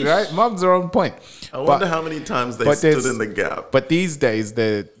point, right? Mums are on point. I wonder how many times they stood in the gap. But these days,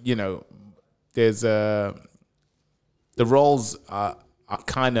 there's the roles are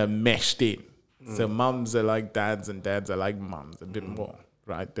kind of meshed in. So mums are like dads, and dads are like mums a bit more,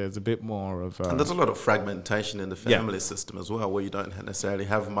 right? There's a bit more of... and there's a lot of fragmentation in the family system as well, where you don't necessarily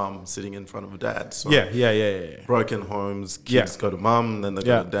have mum sitting in front of dad. So broken homes, kids go to mum, then they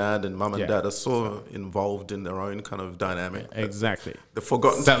go to dad, and mum and dad are so involved in their own kind of dynamic. Exactly. They've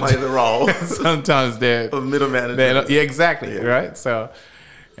forgotten to play the role. Sometimes they're... of middle management. Right? So...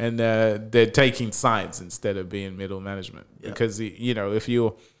 And they're taking sides instead of being middle management, because if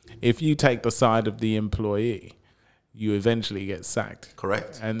you take the side of the employee, you eventually get sacked.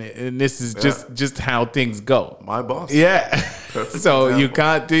 Correct. And this is just how things go. My boss. Yeah. So example. You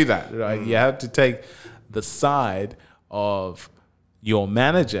can't do that, right? You have to take the side of your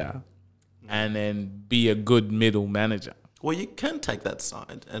manager and then be a good middle manager. Well, you can take that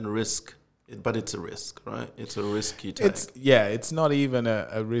side and risk. But it's a risk, right? It's a risk you take. It's not even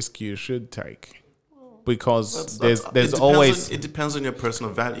a risk you should take, because there's always... It depends on your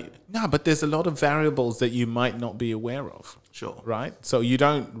personal value. No, but there's a lot of variables that you might not be aware of. Sure. Right? So you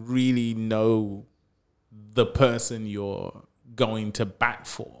don't really know the person you're going to bat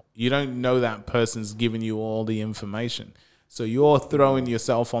for. You don't know that person's giving you all the information. So you're throwing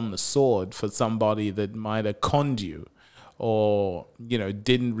yourself on the sword for somebody that might have conned you, or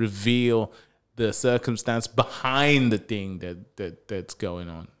didn't reveal the circumstance behind the thing that's going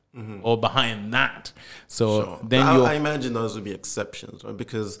on, or behind that. So then I imagine those would be exceptions, right?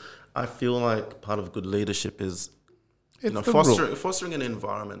 Because I feel like part of good leadership is fostering an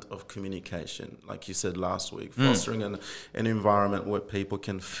environment of communication, like you said last week, fostering an environment where people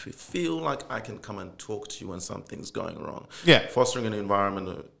can feel like I can come and talk to you when something's going wrong. Yeah. Fostering an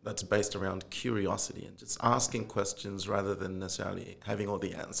environment that's based around curiosity and just asking questions rather than necessarily having all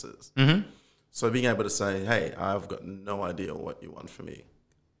the answers. So being able to say, hey, I've got no idea what you want from me.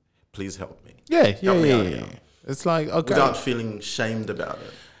 Please help me. Help me. It's like, okay. Without feeling shamed about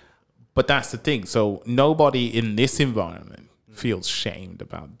it. But that's the thing. So nobody in this environment feels shamed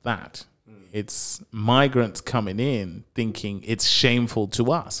about that. It's migrants coming in thinking it's shameful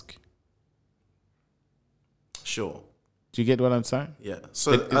to ask. Sure. Do you get what I'm saying? Yeah.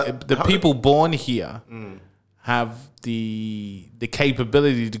 So the people born here have the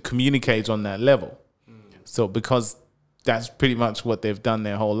capability to communicate on that level. So because that's pretty much what they've done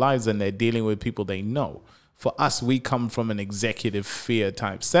their whole lives, and they're dealing with people they know. For us, we come from an executive fear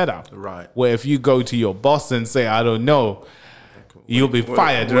type setup, right? Where if you go to your boss and say, "I don't know," you'll be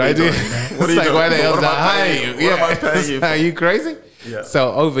fired, right? It's like, why the hell did I hire you? What am I paying you for? Are you crazy? Yeah.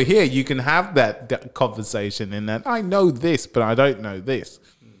 So over here, you can have that conversation in that I know this, but I don't know this,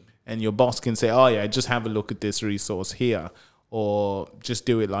 and your boss can say, "Oh yeah, just have a look at this resource here," or just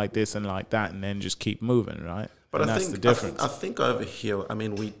do it like this and like that, and then just keep moving, right? But that's the difference. I think over here, I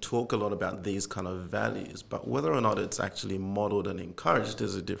mean, we talk a lot about these kind of values, but whether or not it's actually modeled and encouraged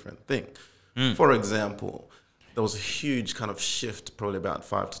is a different thing. For example, there was a huge kind of shift probably about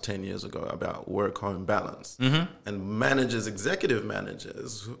 5 to 10 years ago about work-home balance. And managers, executive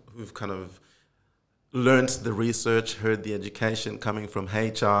managers who've kind of learned the research, heard the education coming from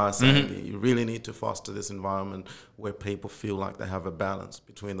HR, saying you really need to foster this environment where people feel like they have a balance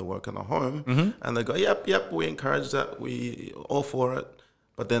between the work and the home. And they go, yep, we encourage that, we all for it.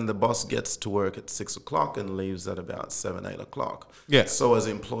 But then the boss gets to work at 6 o'clock and leaves at about 7, 8 o'clock. Yeah. So as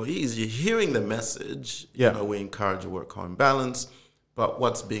employees, you're hearing the message, we encourage a work-home balance, but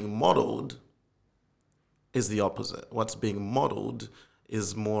what's being modeled is the opposite. What's being modeled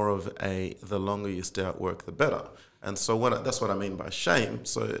is more of the longer you stay at work, the better. And so that's what I mean by shame.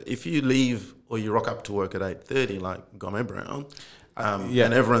 So if you leave or you rock up to work at 8:30 like Gome Brown,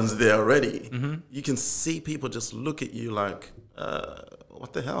 and everyone's there already, you can see people just look at you like,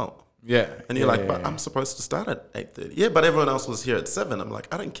 what the hell? Yeah. And you're like, but I'm supposed to start at 8:30. Yeah, but everyone else was here at 7. I'm like,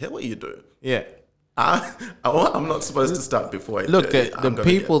 I don't care what you do. Yeah. I'm not supposed to start before 8:30. Look, the I'm gonna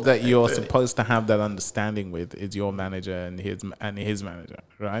people get that you're 8:30. supposed to have that understanding with is your manager and his manager,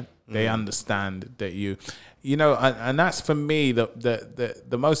 right? They understand that you know, and that's for me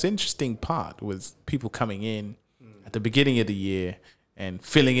the most interesting part was people coming in at the beginning of the year and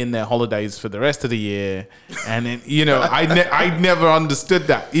filling in their holidays for the rest of the year, and then you know, I never understood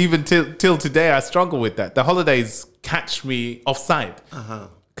that even till today. I struggle with that. The holidays catch me offside.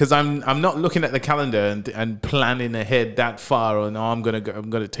 Because I'm not looking at the calendar and planning ahead that far. Or no, I'm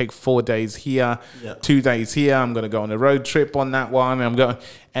gonna take 4 days here, 2 days here. I'm gonna go on a road trip on that one.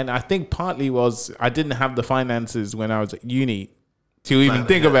 And I think partly was I didn't have the finances when I was at uni to even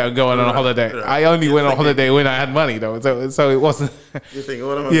think about going on a holiday. Right. I only went on holiday when I had money though, so it wasn't. You think,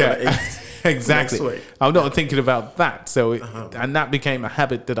 what am I gonna eat Exactly. next week? I'm not thinking about that. So and that became a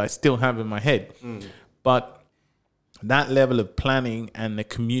habit that I still have in my head, but. That level of planning and the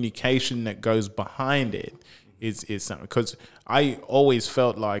communication that goes behind it is something, because I always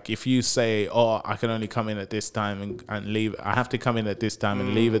felt like if you say, oh, I can only come in at this time and leave, I have to come in at this time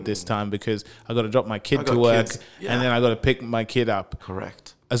and leave at this time because I got to drop my kid to work and then I got to pick my kid up.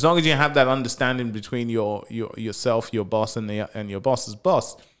 Correct. As long as you have that understanding between yourself, your boss, and your boss's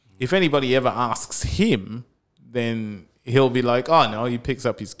boss, if anybody ever asks him, then he'll be like, oh no, he picks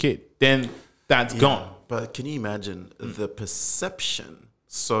up his kid. Then that's gone. But can you imagine the perception?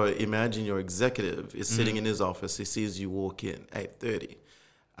 So imagine your executive is sitting in his office. He sees you walk in 8:30.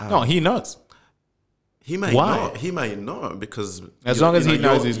 No, he knows. He may not. He may know because as long as he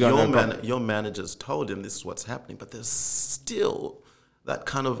knows he's going to your managers told him this is what's happening. But there's still that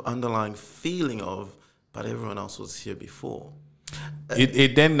kind of underlying feeling of, but everyone else was here before.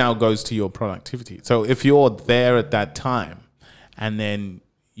 It then now goes to your productivity. So if you're there at that time and then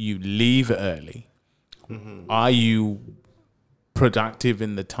you leave early, are you productive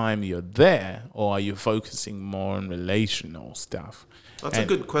in the time you're there, or are you focusing more on relational stuff? That's a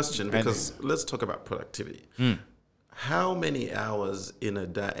good question, because let's talk about productivity. How many hours in a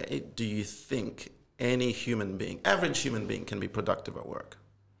day do you think any human being, average human being, can be productive at work?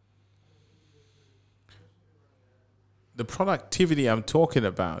 The productivity I'm talking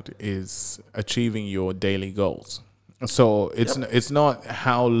about is achieving your daily goals. So it's not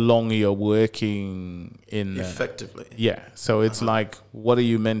how long you're working in effectively. So it's like, what are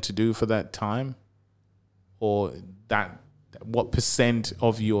you meant to do for that time, or that what percent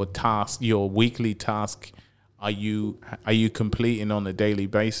of your task, your weekly task, are you completing on a daily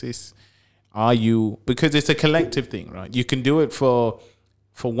basis? Are you, because it's a collective thing, right? You can do it for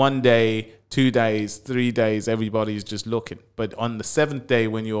 1 day, 2 days, 3 days, everybody's just looking. But on the 7th day,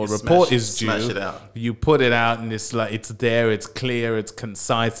 when your report is due, you put it out and it's like, it's there, it's clear, it's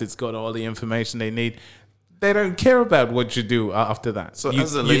concise, it's got all the information they need. They don't care about what you do after that. So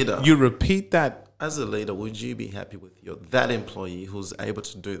as a leader, you repeat that. As a leader, would you be happy with that employee who's able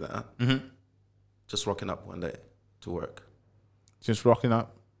to do that, just rocking up one day to work? Just rocking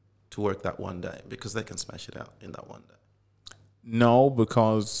up? To work that one day, because they can smash it out in that one day. No,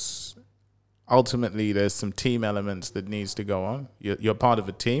 because ultimately there's some team elements that needs to go on. You're part of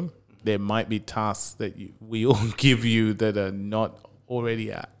a team. There might be tasks that we all give you that are not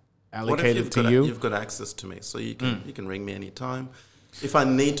already allocated to you. You've got access to me, so you can ring me anytime. If I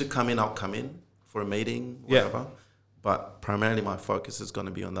need to come in, I'll come in for a meeting, whatever. Yeah. But primarily my focus is going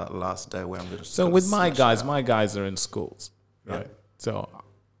to be on that last day where I'm going to. So with my guys are in schools, right? Yeah. So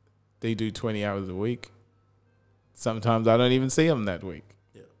they do 20 hours a week. Sometimes I don't even see them that week.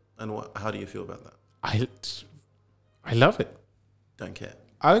 Yeah. And how do you feel about that? I love it. Don't care.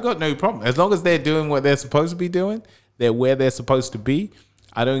 I got no problem. As long as they're doing what they're supposed to be doing, they're where they're supposed to be.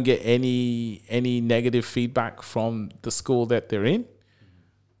 I don't get any negative feedback from the school that they're in.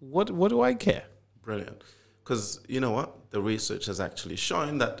 What do I care? Brilliant. Because you know what? The research has actually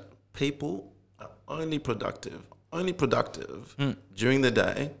shown that people are only productive during the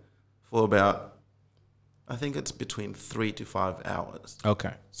day for about, I think it's between 3 to 5 hours.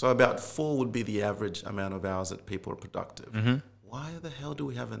 Okay. So about 4 would be the average amount of hours that people are productive. Mm-hmm. Why the hell do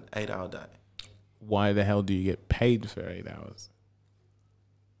we have an 8-hour day? Why the hell do you get paid for 8 hours?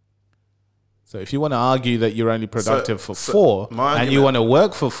 So if you want to argue that you're only productive for 4 and you want to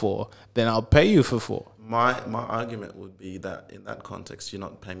work for 4, then I'll pay you for 4. My argument would be that in that context, you're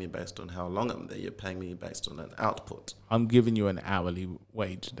not paying me based on how long I'm there. You're paying me based on an output. I'm giving you an hourly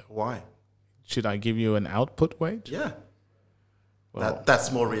wage, though. Why? Should I give you an output wage? Yeah. Well,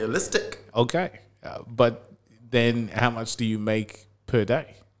 that's more realistic. Okay. But then how much do you make per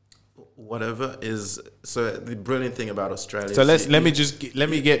day? whatever is. So the brilliant thing about Australia. So is let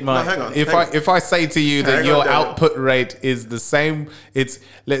me get my. No, hang on, If I say to you that Hang your on, Daniel. output rate is the same, it's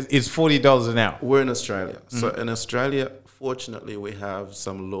 $40 an hour. We're in Australia. So in Australia, fortunately, we have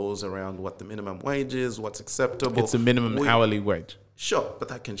some laws around what the minimum wage is, what's acceptable. It's a minimum hourly wage. Sure, but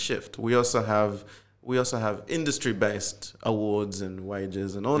that can shift. We also have industry-based awards and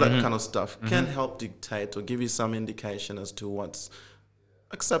wages and all that kind of stuff can help dictate or give you some indication as to what's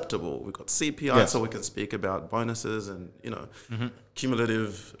acceptable. We've got CPI, Yes. so we can speak about bonuses and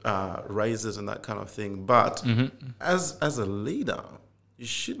cumulative raises and that kind of thing. But as a leader, you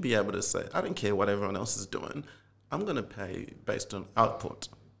should be able to say, I don't care what everyone else is doing. I'm going to pay based on output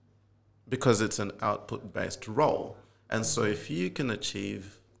because it's an output-based role. And so if you can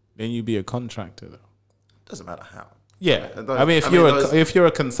achieve, Then you be a contractor, though. doesn't matter how. Yeah, Those- I mean, if you're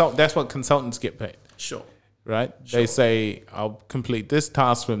a consultant, that's what consultants get paid, Sure. right? They say, "I'll complete this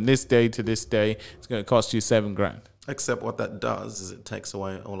task from this day to this day. It's going to cost you $7,000." Except what that does is it takes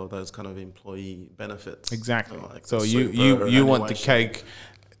away all of those kind of employee benefits. Exactly. Like So the you want the superannuation. cake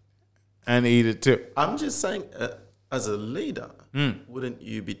and eat it too. I'm just saying, as a leader, wouldn't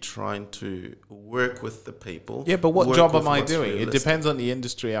you be trying to work with the people? Yeah, but what work job with am I what's doing? It realistic? depends on the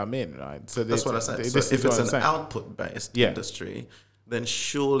industry I'm in, right? So That's what I said. This So is if what it's I'm an saying. output-based Yeah. industry, then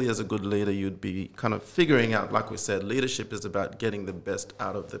surely as a good leader, you'd be kind of figuring out, like we said, leadership is about getting the best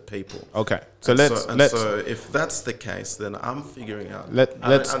out of the people. Okay, so And so if that's the case, then I'm figuring out. Let's I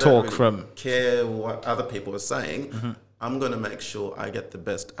don't talk really from- care what other people are saying. I'm going to make sure I get the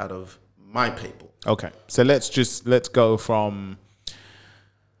best out of my people. Okay, so let's go from.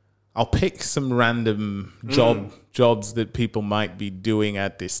 I'll pick some random jobs that people might be doing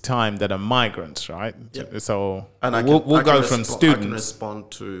at this time that are migrants, right? Yep. So And we'll I go can from I can students.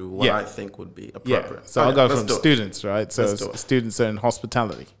 respond to what Yeah. I think would be Yeah, appropriate. so I'll Okay, go let's from do it. students, right? So Let's do it. students are in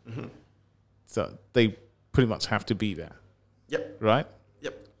hospitality, so they pretty much have to be there, Yep, right?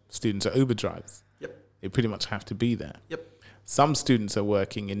 yep, Students are Uber drivers; yep, they pretty much have to be there. yep, Some students are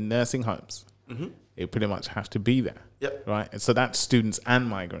working in nursing homes; they pretty much have to be there. yep, Right, and so that's students and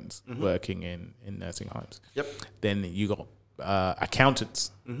migrants working in nursing homes. yep, Then you got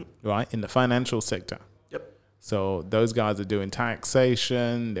accountants, right, in the financial sector. yep, So those guys are doing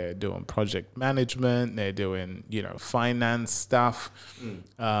taxation, they're doing project management, they're doing finance stuff.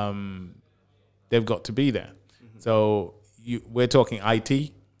 They've got to be there. So we're talking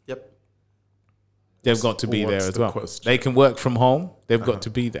IT. yep. They've got to be there What's as the well. question? They can work from home. They've got to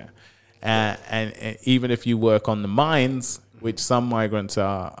be there. And even if you work on the mines, which some migrants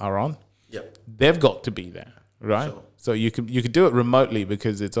are on, Yep. they've got to be there, right? Sure. So you can do it remotely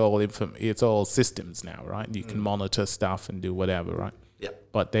because it's all systems now, right? You can monitor stuff and do whatever, right? Yep.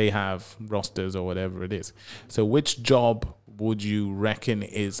 But they have rosters or whatever it is. So which job would you reckon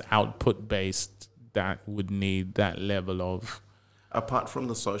is output based that would need that level of? Apart from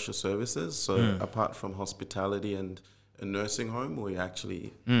the social services, so apart from hospitality and a nursing home, we're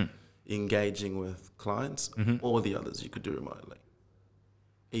actually engaging with clients. All the others you could do remotely.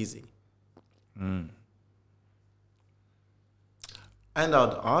 Easy. And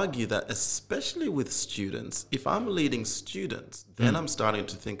I'd argue that especially with students, if I'm leading students, then I'm starting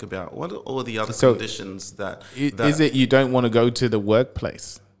to think about what are all the other So conditions that Is it you don't want to go to the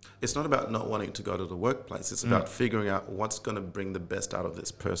workplace? it's not about not wanting to go to the workplace. It's about figuring out what's going to bring the best out of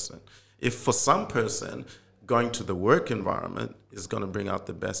this person. If for some person, going to the work environment is going to bring out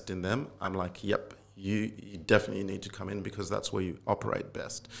the best in them, I'm like, yep, you definitely need to come in because that's where you operate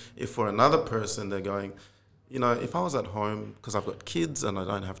best. If for another person, they're going, if I was at home because I've got kids and I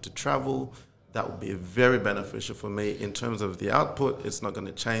don't have to travel, that would be very beneficial for me. In terms of the output, it's not going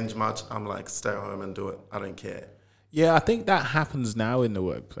to change much. I'm like, stay home and do it. I don't care. Yeah, I think that happens now in the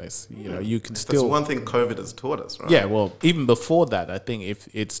workplace. You can That's still. one thing COVID has taught us, right? Yeah, well, even before that, I think if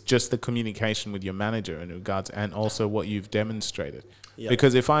it's just the communication with your manager in regards, and also what you've demonstrated. Yep.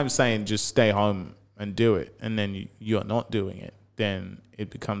 Because if I'm saying just stay home and do it, and then you're not doing it, then it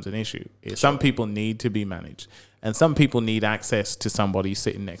becomes an issue. Some people need to be managed, and some people need access to somebody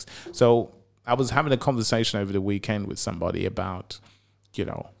sitting next. So I was having a conversation over the weekend with somebody about,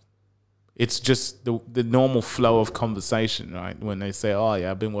 it's just the normal flow of conversation, right? When they say, oh,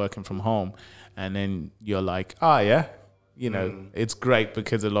 yeah, I've been working from home. And then you're like, oh, yeah, it's great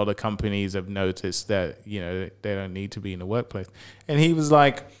because a lot of companies have noticed that, they don't need to be in the workplace. And he was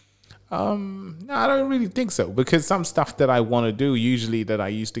like, no, I don't really think so. Because some stuff that I want to do, usually that I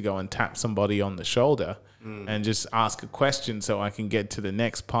used to go and tap somebody on the shoulder and just ask a question so I can get to the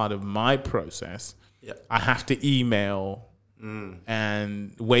next part of my process, Yeah. I have to email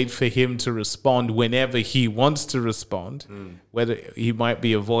and wait for him to respond whenever he wants to respond, whether he might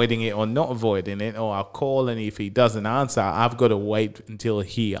be avoiding it or not avoiding it, or I'll call, and if he doesn't answer, I've got to wait until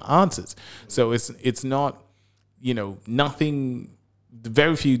he answers. So it's not, nothing.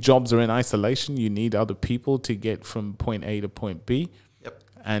 Very few jobs are in isolation. You need other people to get from point A to point B. Yep.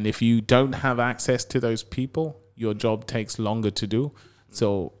 And if you don't have access to those people, your job takes longer to do.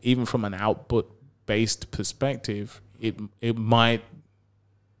 So even from an output-based perspective, it might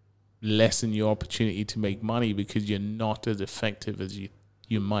lessen your opportunity to make money because you're not as effective as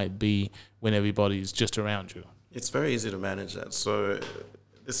you might be when everybody's just around you. It's very easy to manage that. So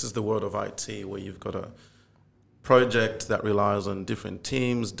this is the world of IT, where you've got a project that relies on different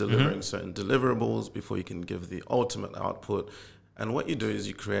teams delivering certain deliverables before you can give the ultimate output. And what you do is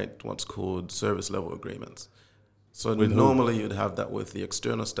you create what's called service level agreements. So normally you'd have that with the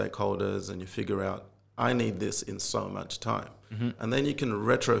external stakeholders, and you figure out, I need this in so much time. And then you can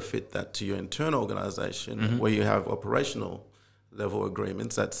retrofit that to your internal organization, where you have operational level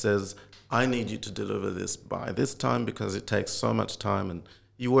agreements that says, I need you to deliver this by this time because it takes so much time, and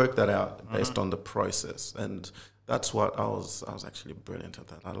you work that out based on the process. And that's what I was actually brilliant at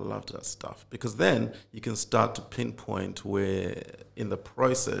that. I loved that stuff, because then you can start to pinpoint where in the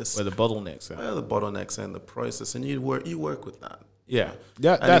process, Where the bottlenecks are. where the bottlenecks are in the process, and you work with that. Yeah.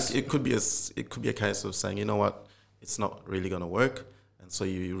 And it could be a case of saying, you know what, it's not really going to work, and so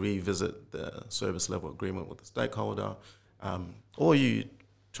you revisit the service level agreement with the stakeholder, or you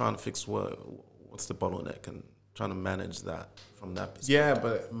try and fix what's the bottleneck and trying to manage that from that perspective. Yeah,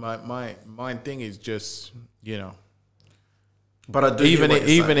 but my thing is just, But I do even hear what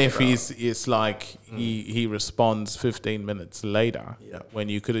you're saying if about- it's like he responds 15 minutes later, Yeah. when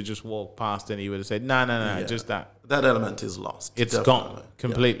you could have just walked past and he would have said, no, Yeah. just that. that element is lost. It's definitely. gone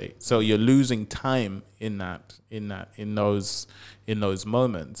completely. So you're losing time in those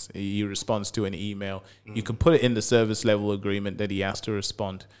moments. He responds to an email. You can put it in the service level agreement that he has to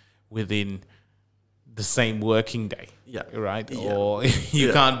respond within the same working day. Yeah. Right? Yeah. Or you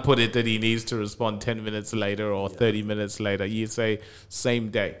Yeah. can't put it that he needs to respond 10 minutes later or 30 minutes later. You say same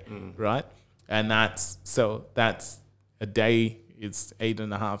day, right? And that's a day. It's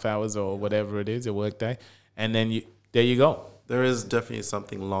 8.5 hours or whatever it is, a work day. And then there you go. There is definitely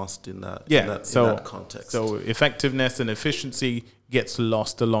something lost in that. Yeah. In that context. So effectiveness and efficiency gets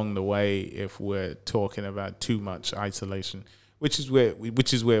lost along the way if we're talking about too much isolation, which is where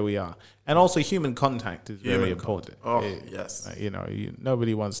we are. And also human contact is very important. Yes.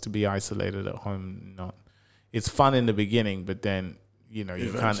 Nobody wants to be isolated at home. It's fun in the beginning, but then you kind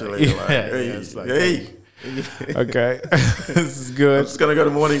of Eventually, you're like, hey. Okay, this is good. I'm just going to go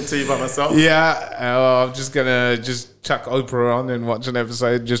to morning tea by myself. Yeah, I'm just gonna chuck Oprah on and watch an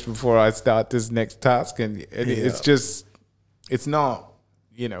episode just before I start this next task, and it's not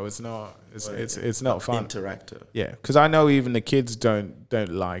fun. Interactive. Yeah, because I know even the kids don't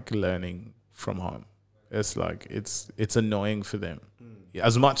like learning from home. It's like it's annoying for them.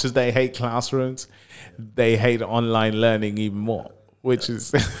 As much as they hate classrooms, they hate online learning even more, which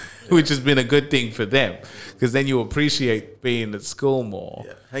has been a good thing for them, because then you appreciate being at school more.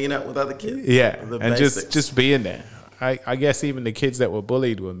 Yeah. Hanging out with other kids. Yeah, The and basics. just being there. I guess even the kids that were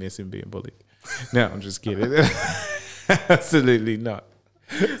bullied were missing being bullied. No, I'm just kidding. Absolutely not.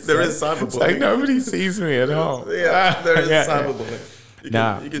 There is cyberbullying. It's like nobody sees me at home. Yeah, there is Yeah.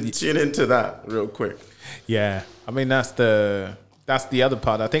 cyberbullying. You can tune into that real quick. Yeah, I mean that's the other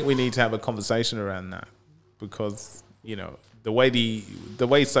part. I think we need to have a conversation around that, because the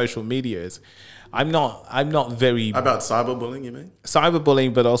way social media is. I'm not very About cyberbullying, you mean?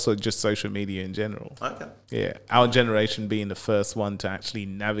 cyberbullying, but also just social media in general. Okay. Yeah, our generation being the first one to actually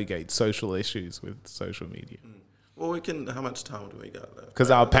navigate social issues with social media, Well, how much time do we got left? because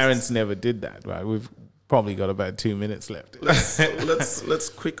our parents never did that. Right, we've probably got about 2 minutes left. Let's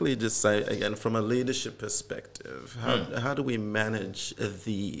quickly just say again, from a leadership perspective, how do we manage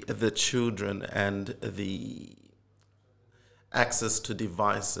the children and the access to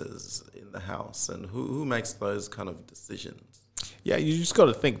devices in the house, and who makes those kind of decisions? Yeah, you just got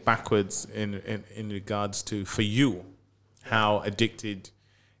to think backwards in regards to, for you, how addicted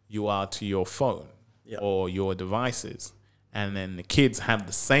you are to your phone or your devices, and then the kids have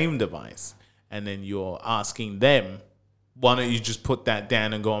the same device, and then you're asking them, why don't you just put that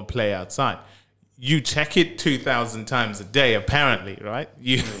down and go and play outside? You check it 2,000 times a day, apparently, right?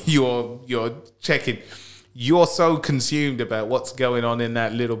 You're checking. You're so consumed about what's going on in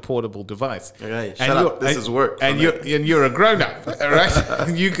that little portable device. Okay, shut up. This is work. And you're a grown up, right?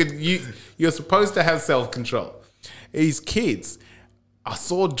 You're supposed to have self control. These kids are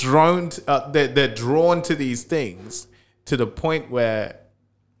so they're drawn to these things to the point where,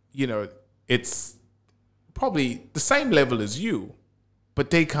 you know, it's probably the same level as you, but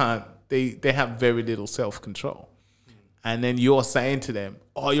they can't, they have very little self-control. And then you're saying to them,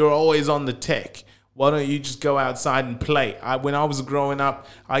 oh, you're always on the tech. Why don't you just go outside and play? When I was growing up,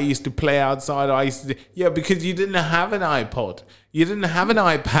 I used to play outside. Because you didn't have an iPod. You didn't have an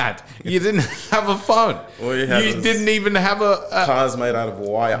iPad. You didn't have a phone. All you didn't even have a cars made out of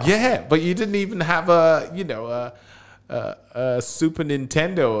wire. Yeah, but you didn't even have a Super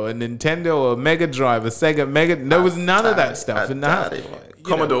Nintendo, a Nintendo, a Mega Drive, a Sega Mega. There was none of that stuff in the house.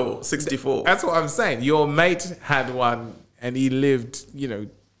 Commodore 64. That's what I'm saying. Your mate had one, and he lived,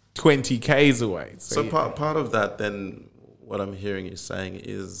 20 Ks away. So part of that, then, what I'm hearing you saying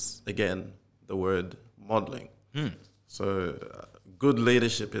is, again, the word modeling. So good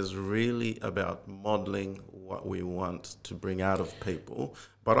leadership is really about modeling what we want to bring out of people,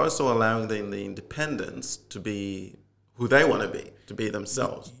 but also allowing them the independence to be who they want to be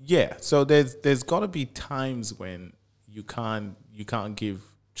themselves. Yeah. So there's got to be times when you can't give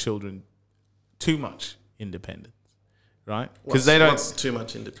children too much independence. Right? Because they don't. What's too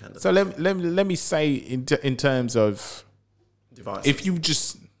much independence? So let me say in terms of devices. If you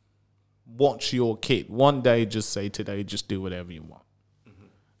just watch your kid one day, just say today, just do whatever you want,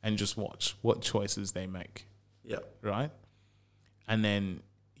 and just watch what choices they make. Yeah. Right. And then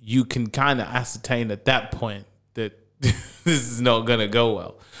you can kind of ascertain at that point that this is not going to go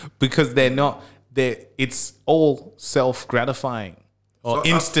well because it's all self-gratifying. Or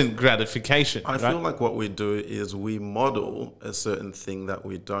instant gratification. I feel like what we do is we model a certain thing that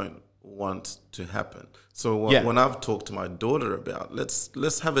we don't want to happen. So when I've talked to my daughter about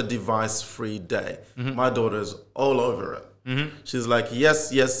let's have a device-free day, my daughter's all over it. She's like,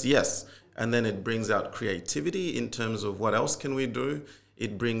 yes, yes, yes. And then it brings out creativity in terms of what else can we do.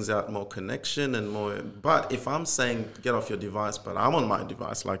 It brings out more connection and more. But if I'm saying get off your device, but I'm on my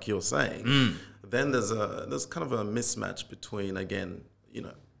device, like you're saying, then there's kind of a mismatch between, again,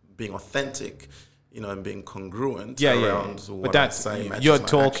 being authentic, and being congruent around what I say. You're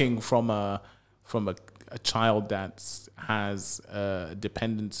talking from a child that has a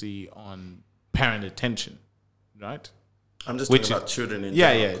dependency on parent attention, right? I'm just talking about children in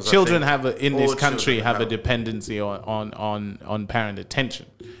general. Children in this country have a dependency on parent attention.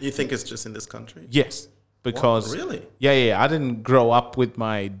 You think it's just in this country? Yes. Because what? Really? Yeah. I didn't grow up with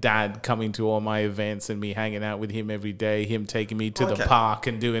my dad coming to all my events and me hanging out with him every day, him taking me to the park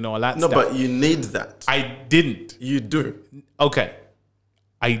and doing all that stuff. No, but you need that. I didn't. You do. Okay.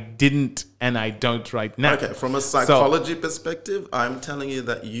 I didn't and I don't right now. Okay, from a psychology perspective, I'm telling you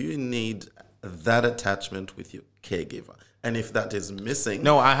that you need that attachment with your caregiver. And if that is missing...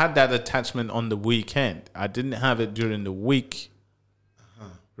 No, I had that attachment on the weekend. I didn't have it during the week.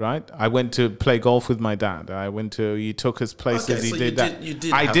 Right, I went to play golf with my dad. He took us places. He did that.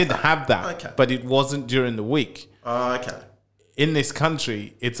 I did have that, but it wasn't during the week. Okay. In this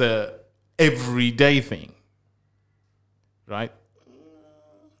country, it's a everyday thing, right?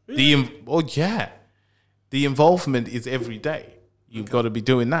 Really? The involvement is every day. You've got to be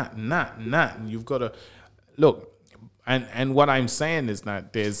doing that and that and that, and you've got to look. And what I'm saying is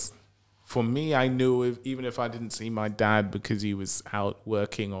that there's. For me, I knew even if I didn't see my dad because he was out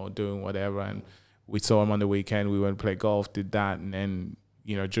working or doing whatever, and we saw him on the weekend, we went to play golf, did that, and then,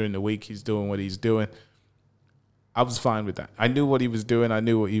 during the week he's doing what he's doing. I was fine with that. I knew what he was doing. I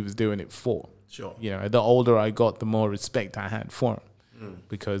knew what he was doing it for. Sure. The older I got, the more respect I had for him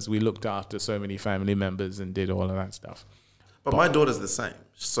because we looked after so many family members and did all of that stuff. But my daughter's the same.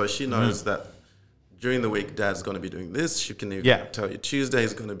 So she knows that during the week, Dad's going to be doing this. She can even tell you Tuesday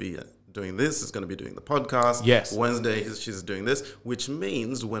is going to be doing this, is going to be doing the podcast. Yes. Wednesday, she's doing this, which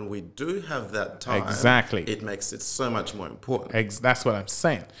means when we do have that time, it makes it so much more important. That's what I'm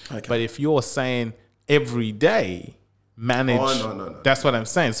saying. Okay. But if you're saying every day, manage. Oh, no. That's what I'm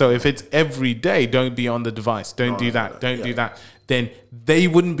saying. So if it's every day, don't be on the device. Don't do that. Don't do that. Then they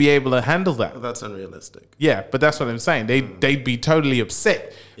wouldn't be able to handle that. That's unrealistic. Yeah, but that's what I'm saying. They'd be totally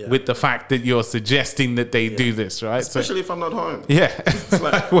upset with the fact that you're suggesting that they do this, right? Especially if I'm not home. Yeah.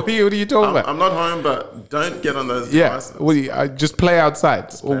 Like, what are you talking about? I'm not home, but don't get on those devices. Just play outside.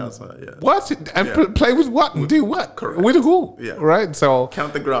 Just play outside, yeah. What? And play with what? And do what? Correct. With who? Yeah. Right? So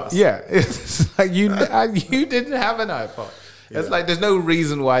count the grass. Yeah. It's like you didn't have an iPod. It's like there's no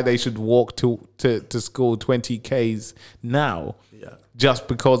reason why they should walk to school 20 Ks now. Yeah. Just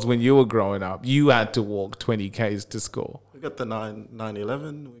because when you were growing up, you had to walk 20 Ks to school. We got the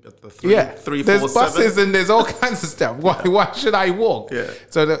 911. We got the 347. There's buses and there's all kinds of stuff. Why should I walk? Yeah.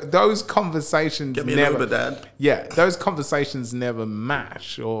 So those conversations Get me never. an Uber, Dad. Yeah, those conversations never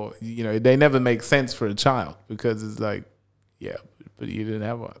match, or they never make sense for a child because it's like, yeah, but you didn't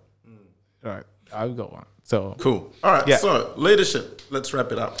have one. All right, I've got one. So Cool. All right. Yeah. So leadership. Let's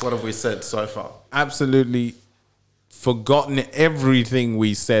wrap it up. What have we said so far? absolutely forgotten everything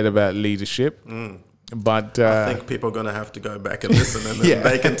we said about leadership. But I think people are going to have to go back and listen, and then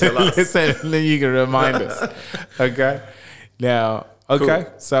they can tell us. Listen, and then you can remind us. Okay. Now, okay.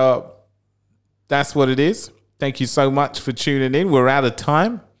 Cool. So that's what it is. Thank you so much for tuning in. We're out of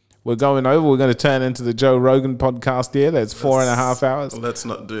time. We're going over. We're going to turn into the Joe Rogan podcast here. That's 4.5 hours. Let's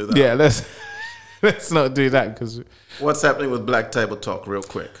not do that. Yeah, let's not do that because What's happening with Black Table Talk, real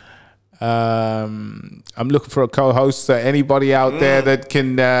quick? I'm looking for a co-host. So anybody out there that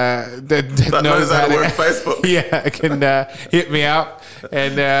can that knows how to to work Facebook. yeah, can hit me up,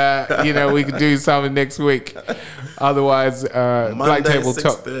 and we can do something next week. Otherwise, Black Table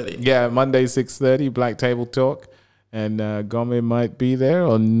Talk. 6:30. Yeah, Monday 6:30, Black Table Talk. And Gomez might be there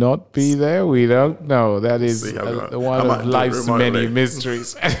or not be there. We don't know. That is See, one I might of do it life's remotely. many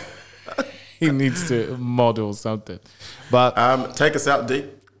mysteries. He needs to model something. But Take us out, D.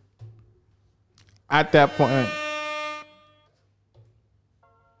 at that point,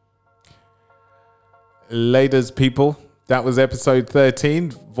 laters, people. That was episode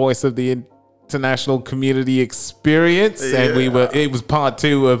 13, Voice of the International Community Experience, and it was part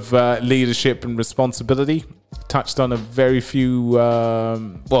 2 of leadership and responsibility. Touched on a very few,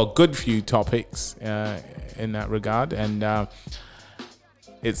 good few topics in that regard, and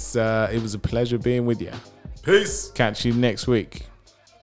it was a pleasure being with you. Peace. Catch you next week.